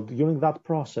orange pilled during that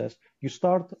process, you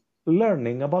start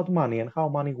learning about money and how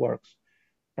money works.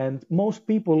 And most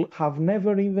people have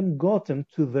never even gotten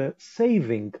to the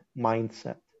saving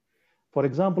mindset. For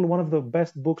example, one of the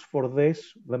best books for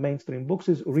this, the mainstream books,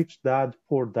 is Rich Dad,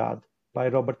 Poor Dad by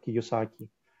Robert Kiyosaki.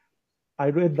 I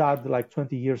read that like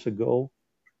 20 years ago,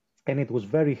 and it was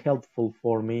very helpful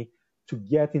for me to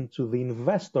get into the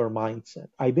investor mindset.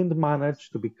 I didn't manage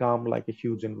to become like a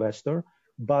huge investor,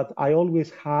 but I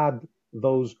always had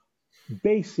those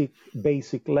basic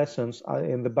lessons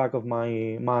in the back of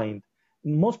my mind.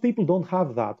 Most people don't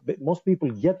have that. But most people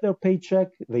get their paycheck,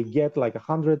 they get like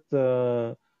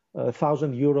 100,000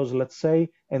 euros, let's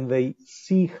say, and they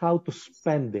see how to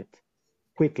spend it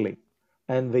quickly,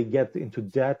 and they get into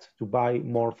debt to buy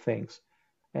more things,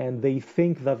 and they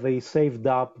think that they saved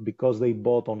up because they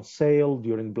bought on sale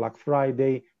during Black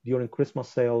Friday, during Christmas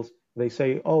sales. They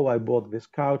say, oh, I bought this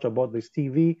couch, I bought this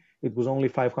TV, it was only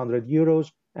 500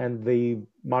 euros, and they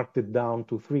marked it down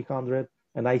to 300,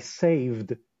 and I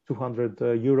saved 200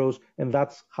 euros, and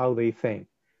that's how they think.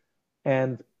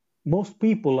 And most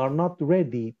people are not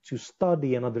ready to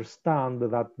study and understand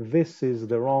that this is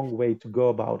the wrong way to go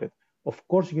about it. Of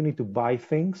course, you need to buy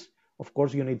things. Of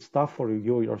course, you need stuff for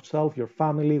you, yourself, your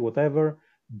family, whatever.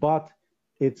 But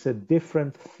it's a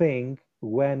different thing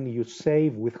when you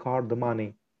save with hard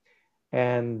money.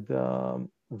 And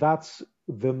that's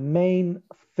the main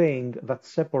thing that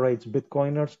separates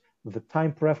Bitcoiners, the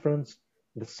time preference,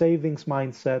 the savings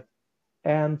mindset,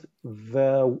 and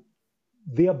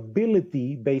the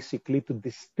ability basically to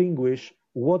distinguish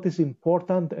what is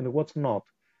important and what's not.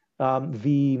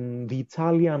 The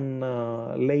Italian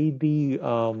lady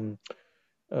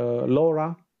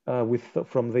Laura with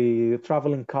from the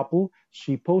traveling couple,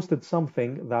 she posted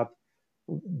something that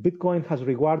Bitcoin has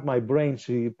rewired my brain.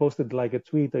 She posted like a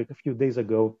tweet like a few days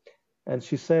ago, and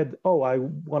she said, "Oh, I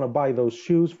want to buy those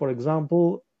shoes, for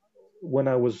example. When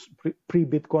I was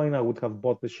pre-Bitcoin, I would have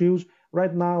bought the shoes.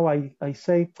 Right now, I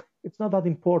say it's not that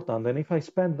important. And if I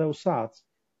spend those sats,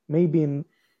 maybe in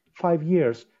 5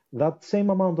 years, that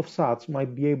same amount of sats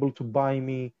might be able to buy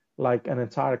me like an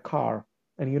entire car.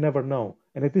 And you never know.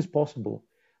 And it is possible.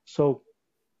 So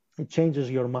it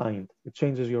changes your mind. It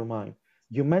changes your mind.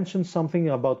 You mentioned something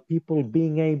about people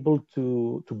being able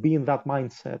to be in that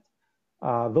mindset.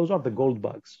 Those are the gold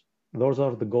bugs. Those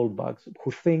are the gold bugs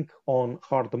who think on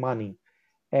hard money.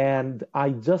 And I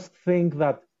just think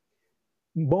that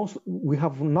most we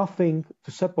have nothing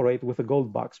to separate with the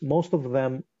gold bugs. Most of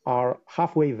them are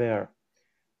halfway there.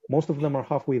 Most of them are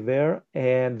halfway there,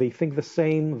 and they think the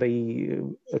same. They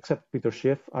except Peter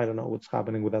Schiff. I don't know what's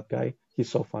happening with that guy. He's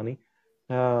so funny.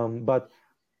 But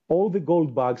all the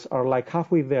gold bugs are like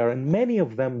halfway there, and many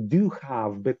of them do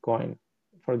have Bitcoin.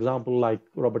 For example, like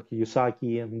Robert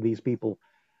Kiyosaki and these people,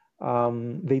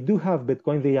 they do have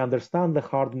Bitcoin. They understand the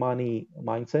hard money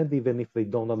mindset, even if they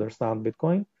don't understand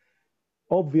Bitcoin.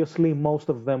 Obviously, most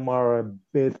of them are a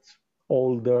bit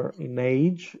older in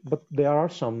age, but there are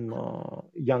some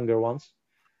younger ones.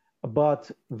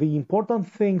 But the important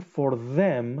thing for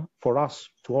them, for us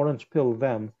to orange pill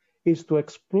them, is to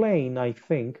explain, I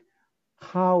think,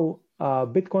 how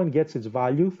Bitcoin gets its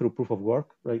value through proof of work,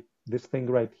 right? This thing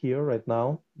right here, right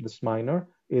now, this miner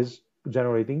is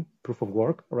generating proof of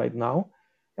work right now,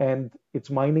 and it's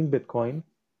mining Bitcoin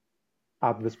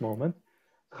at this moment.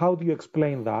 How do you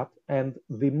explain that? And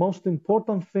the most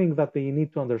important thing that they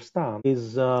need to understand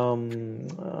is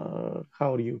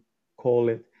how do you call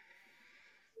it?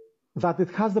 That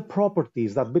it has the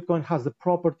properties, that Bitcoin has the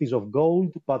properties of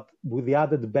gold, but with the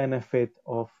added benefit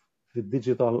of the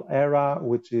digital era,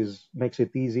 which is makes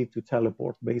it easy to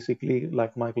teleport, basically,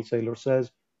 like Michael Saylor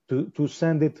says, to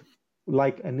send it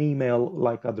like an email,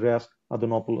 like Andreas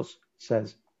Adonopoulos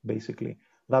says, basically.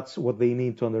 That's what they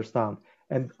need to understand.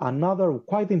 And another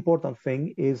quite important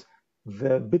thing is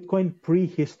the Bitcoin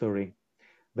prehistory.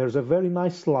 There's a very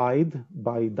nice slide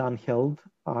by Dan Held.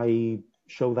 I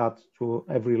show that to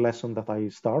every lesson that I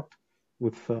start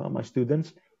with my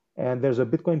students. And there's a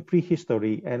Bitcoin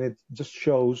prehistory, and it just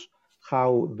shows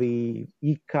how the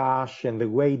eCash and the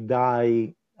Wei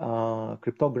Dai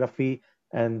cryptography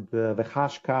and the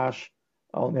hash cash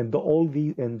and all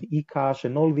the and eCash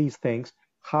and all these things,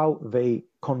 how they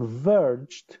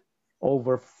converged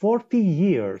over 40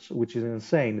 years, which is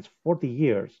insane. It's 40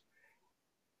 years.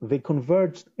 They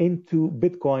converged into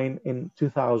Bitcoin in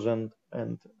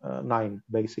 2009,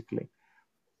 basically.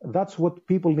 That's what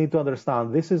people need to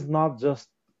understand. This is not just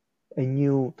a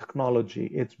new technology.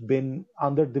 It's been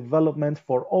under development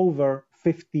for over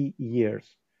 50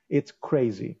 years. It's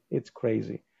crazy. It's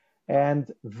crazy.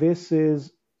 And this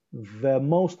is the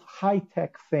most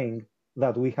high-tech thing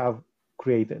that we have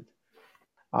created.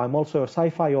 I'm also a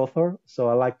sci-fi author, so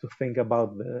I like to think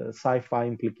about the sci-fi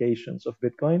implications of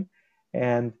Bitcoin.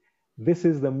 And this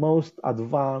is the most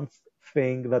advanced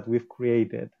thing that we've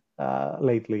created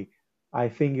lately. I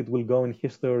think it will go in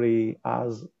history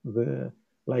as the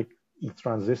like the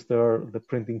transistor, the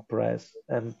printing press,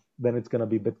 and then it's gonna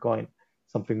be Bitcoin,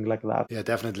 something like that. Yeah,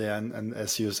 definitely. And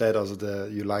as you said, also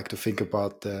you like to think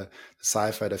about the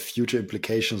sci-fi, the future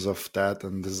implications of that.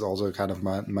 And this is also kind of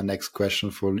my next question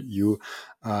for you,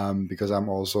 because I'm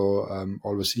also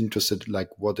always interested, like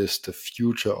what is the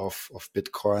future of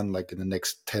Bitcoin, like in the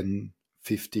next 10,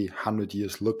 50, 100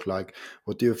 years look like?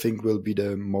 What do you think will be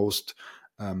the most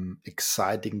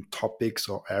exciting topics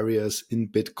or areas in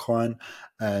Bitcoin?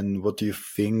 And what do you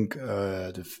think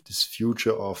this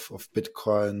future of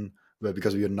Bitcoin, well,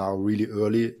 because we are now really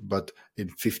early, but in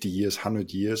 50 years,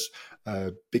 100 years,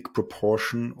 a big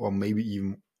proportion or maybe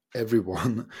even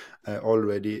everyone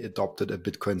already adopted a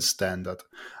Bitcoin standard.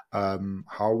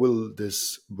 How will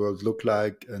this world look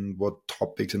like, and what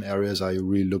topics and areas are you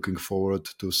really looking forward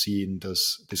to see in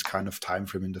this kind of time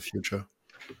frame in the future?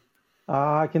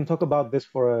 I can talk about this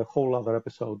for a whole other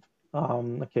episode.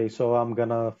 Okay, so I'm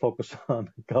gonna focus on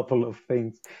a couple of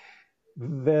things.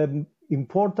 The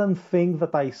important thing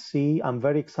that I see, I'm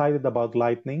very excited about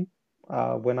Lightning.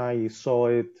 When I saw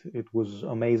it, it was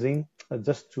amazing.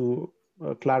 Just to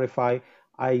clarify,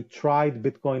 I tried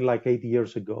Bitcoin like 8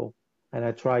 years ago, and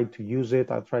I tried to use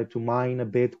it. I tried to mine a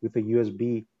bit with the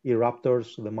USB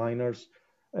eruptors, the miners.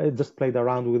 I just played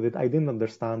around with it. I didn't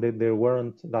understand it. There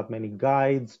weren't that many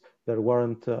guides. There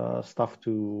weren't stuff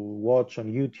to watch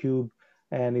on YouTube,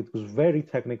 and it was very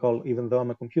technical. Even though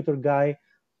I'm a computer guy,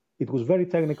 it was very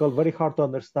technical, very hard to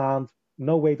understand.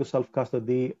 No way to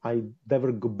self-custody. I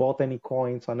never bought any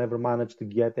coins. I never managed to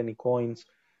get any coins,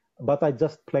 but I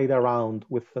just played around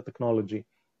with the technology.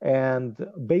 And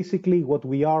basically, what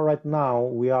we are right now,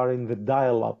 we are in the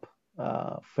dial-up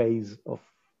phase of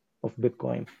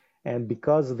Bitcoin. And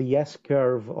because the S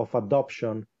curve of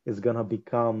adoption is going to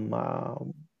become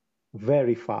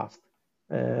very fast,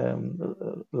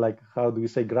 like how do you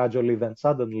say gradually, then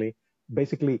suddenly,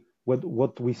 basically,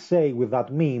 what we say with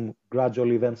that meme,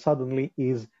 gradually then suddenly,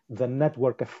 is the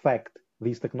network effect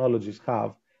these technologies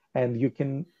have. And you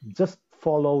can just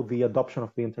follow the adoption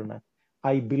of the internet.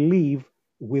 I believe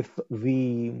with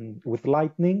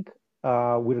Lightning,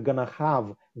 we're gonna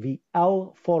have the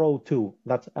L402.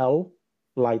 That's L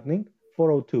Lightning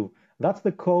 402. That's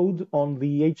the code on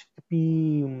the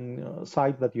HTTP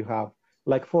site that you have,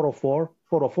 like 404,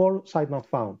 404 site not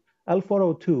found.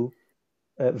 L402,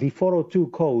 the 402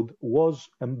 code was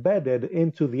embedded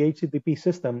into the HTTP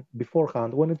system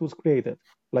beforehand when it was created,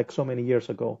 like so many years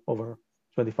ago, over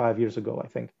 25 years ago, I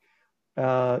think.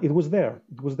 It was there.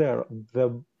 It was there.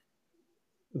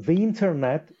 The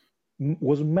internet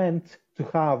was meant to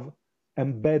have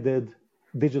embedded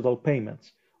digital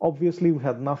payments. Obviously, we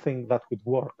had nothing that would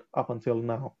work up until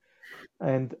now.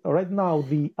 And right now,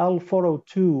 the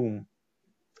L402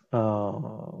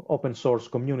 open source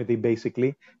community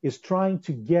basically is trying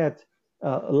to get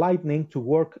Lightning to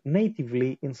work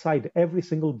natively inside every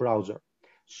single browser.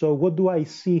 So what do I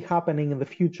see happening in the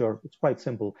future? It's quite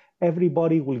simple.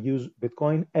 Everybody will use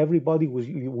Bitcoin. Everybody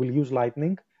will use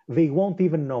Lightning. They won't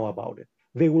even know about it.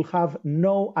 They will have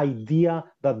no idea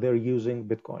that they're using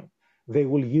Bitcoin. They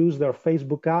will use their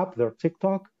Facebook app, their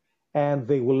TikTok, and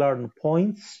they will earn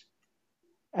points,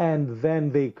 and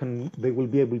then they will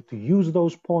be able to use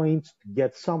those points to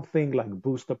get something like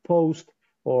boost a post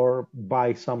or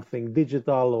buy something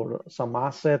digital or some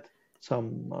asset,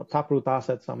 some taproot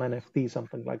asset, some NFT,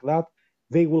 something like that.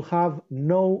 They will have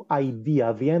no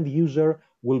idea. The end user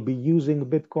will be using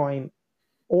Bitcoin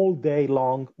all day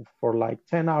long for like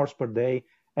 10 hours per day,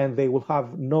 and they will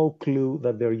have no clue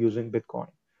that they're using Bitcoin.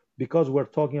 Because we're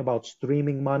talking about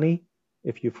streaming money,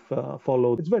 if you've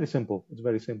followed, it's very simple. It's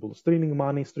very simple. Streaming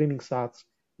money, streaming sats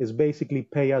is basically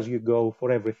pay as you go for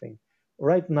everything.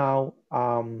 Right now,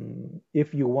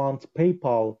 if you want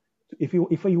PayPal, if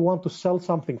you want to sell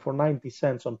something for 90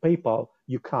 cents on PayPal,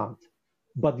 you can't.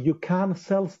 But you can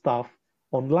sell stuff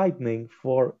on Lightning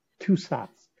for 2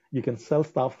 sats. You can sell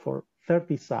stuff for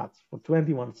 30 sats, for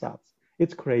 21 sats.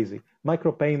 It's crazy.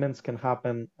 Micropayments can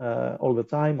happen all the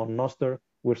time on Noster.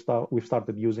 We've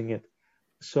started using it.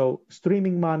 So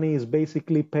streaming money is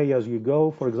basically pay as you go.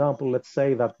 For example, let's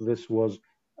say that this was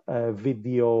a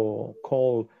video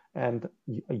call and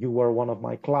you were one of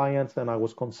my clients and I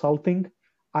was consulting.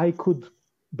 I could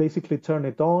basically turn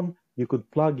it on. You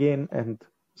could plug in and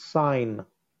sign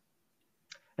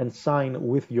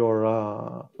with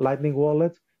your Lightning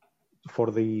wallet for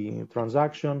the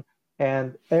transaction.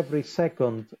 And every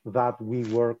second that we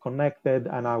were connected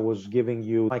and I was giving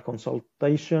you my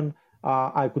consultation,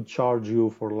 I could charge you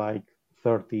for like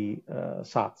 30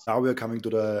 sats. Now we're coming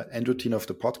to the end routine of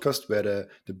the podcast where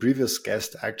the previous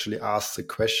guest actually asks a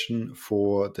question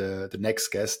for the next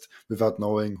guest without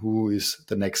knowing who is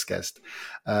the next guest.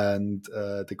 And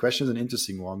the question is an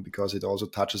interesting one because it also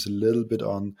touches a little bit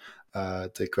on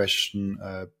the question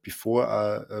before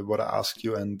what I asked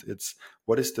you. And it's,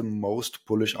 what is the most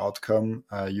bullish outcome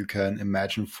you can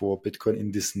imagine for Bitcoin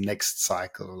in this next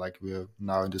cycle? Like we're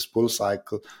now in this bull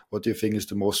cycle. What do you think is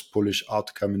the most bullish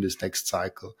outcome in this next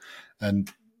cycle? And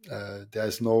there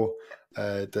is no,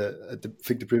 I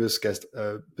think the previous guest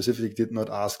specifically did not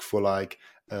ask for like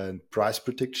a price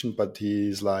prediction, but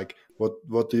he's like,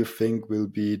 what do you think will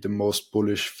be the most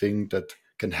bullish thing that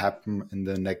can happen in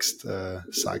the next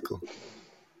cycle?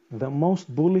 The most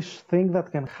bullish thing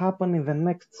that can happen in the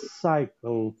next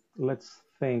cycle, let's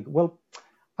think. Well,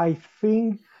 I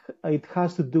think it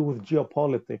has to do with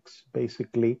geopolitics,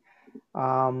 basically.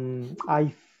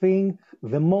 I think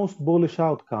the most bullish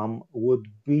outcome would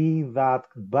be that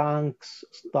banks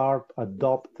start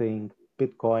adopting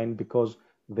Bitcoin because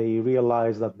they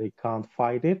realize that they can't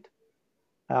fight it.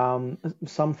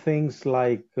 Some things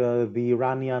like the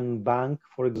Iranian bank,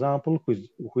 for example,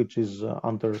 which is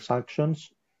under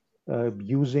sanctions,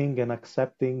 using and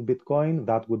accepting Bitcoin,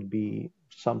 that would be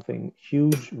something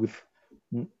huge with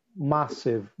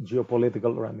massive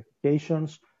geopolitical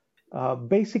ramifications.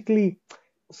 Basically,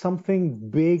 something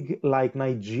big like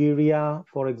Nigeria,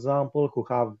 for example, who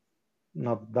have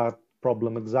not that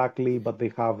problem exactly, but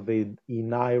they have the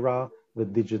e-naira, the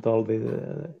digital,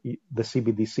 the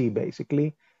CBDC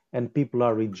basically, and people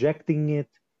are rejecting it,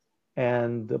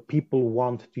 and people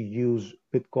want to use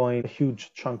Bitcoin. A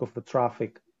huge chunk of the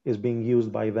traffic is being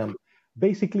used by them.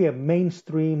 Basically, a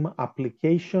mainstream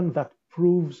application that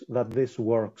proves that this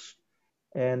works.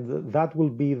 And that will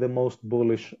be the most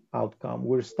bullish outcome.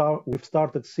 We've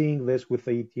started seeing this with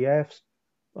the ETFs,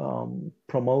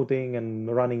 promoting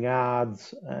and running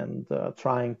ads and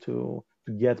trying to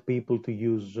get people to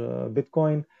use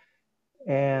Bitcoin.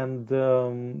 And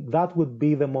that would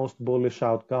be the most bullish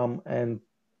outcome. And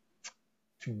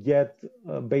to get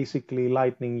basically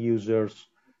Lightning users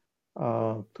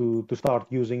to start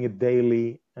using it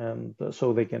daily, and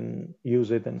so they can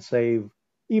use it and save,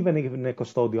 even in a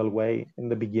custodial way in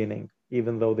the beginning,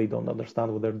 even though they don't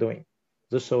understand what they're doing,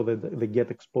 just so that they get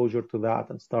exposure to that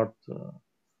and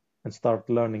start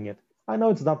learning it. I know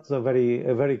it's not a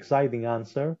very exciting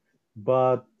answer,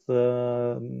 but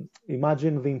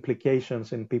imagine the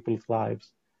implications in people's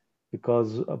lives,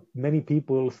 because many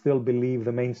people still believe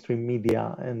the mainstream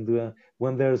media. And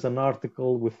when there's an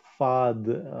article with FUD,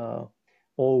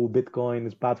 oh, Bitcoin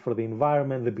is bad for the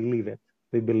environment, they believe it.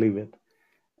 They believe it.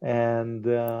 And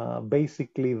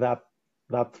basically, that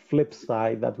flip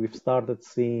side that we've started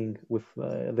seeing with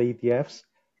the ETFs,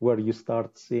 where you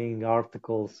start seeing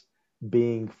articles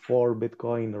being for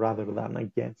Bitcoin rather than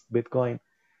against Bitcoin.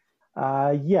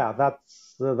 Yeah,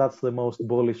 that's the most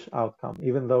bullish outcome,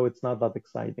 even though it's not that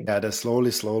exciting. Yeah, there's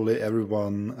slowly,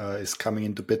 everyone is coming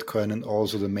into Bitcoin, and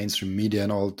also the mainstream media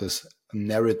and all this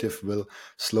narrative will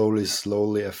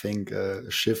slowly, I think,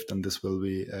 shift, and this will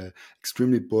be an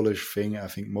extremely bullish thing. I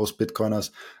think most Bitcoiners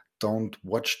don't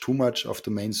watch too much of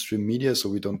the mainstream media, so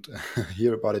we don't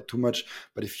hear about it too much.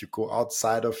 But if you go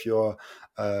outside of your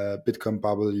Bitcoin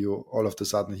bubble, you all of a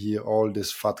sudden hear all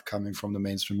this FUD coming from the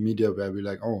mainstream media, where we're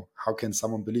like, oh, how can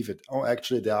someone believe it? Oh,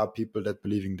 actually, there are people that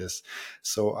believing this.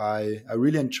 So I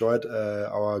really enjoyed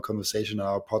our conversation,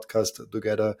 our podcast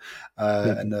together,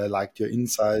 and I liked your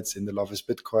insights in the Love is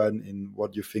Bitcoin, in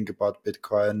what you think about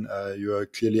Bitcoin. You are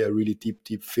clearly a really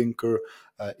deep thinker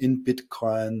in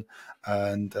Bitcoin,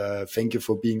 and thank you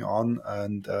for being on.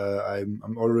 And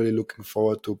I'm already looking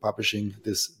forward to publishing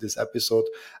this episode.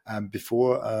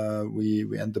 Before we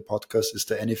end the podcast, is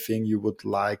there anything you would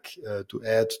like to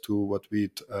add to what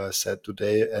we said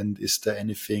today? And is there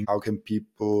anything, how can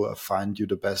people find you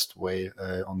the best way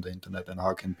on the internet, and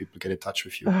how can people get in touch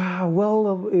with you?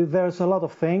 Well, there's a lot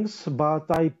of things, but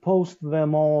I post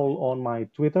them all on my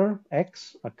Twitter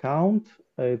X account.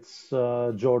 It's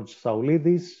George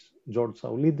Saoulidis.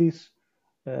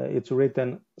 It's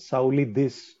written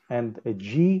Saoulidis and a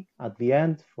G at the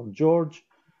end for George.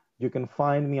 You can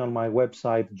find me on my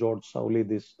website,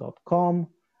 georgesaoulidis.com.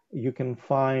 You can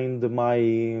find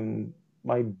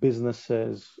my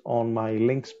businesses on my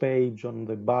links page, on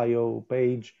the bio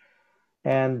page.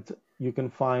 And you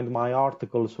can find my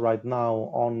articles right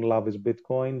now on Love is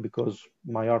Bitcoin, because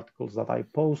my articles that I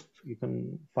post, you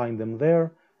can find them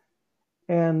there.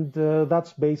 And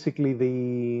that's basically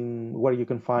where you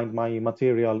can find my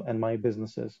material and my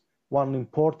businesses. One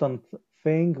important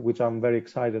thing, which I'm very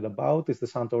excited about, is the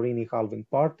Santorini halving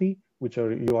party, which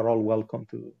you are all welcome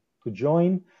to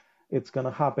join. It's going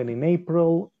to happen in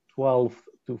April, 12th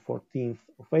to 14th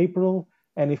of April.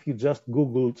 And if you just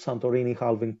Google Santorini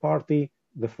halving party,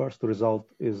 the first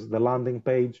result is the landing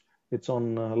page. It's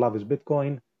on Love is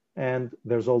Bitcoin, and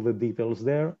there's all the details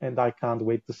there. And I can't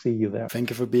wait to see you there. Thank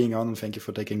you for being on, and thank you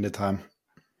for taking the time.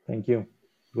 Thank you.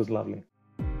 It was lovely.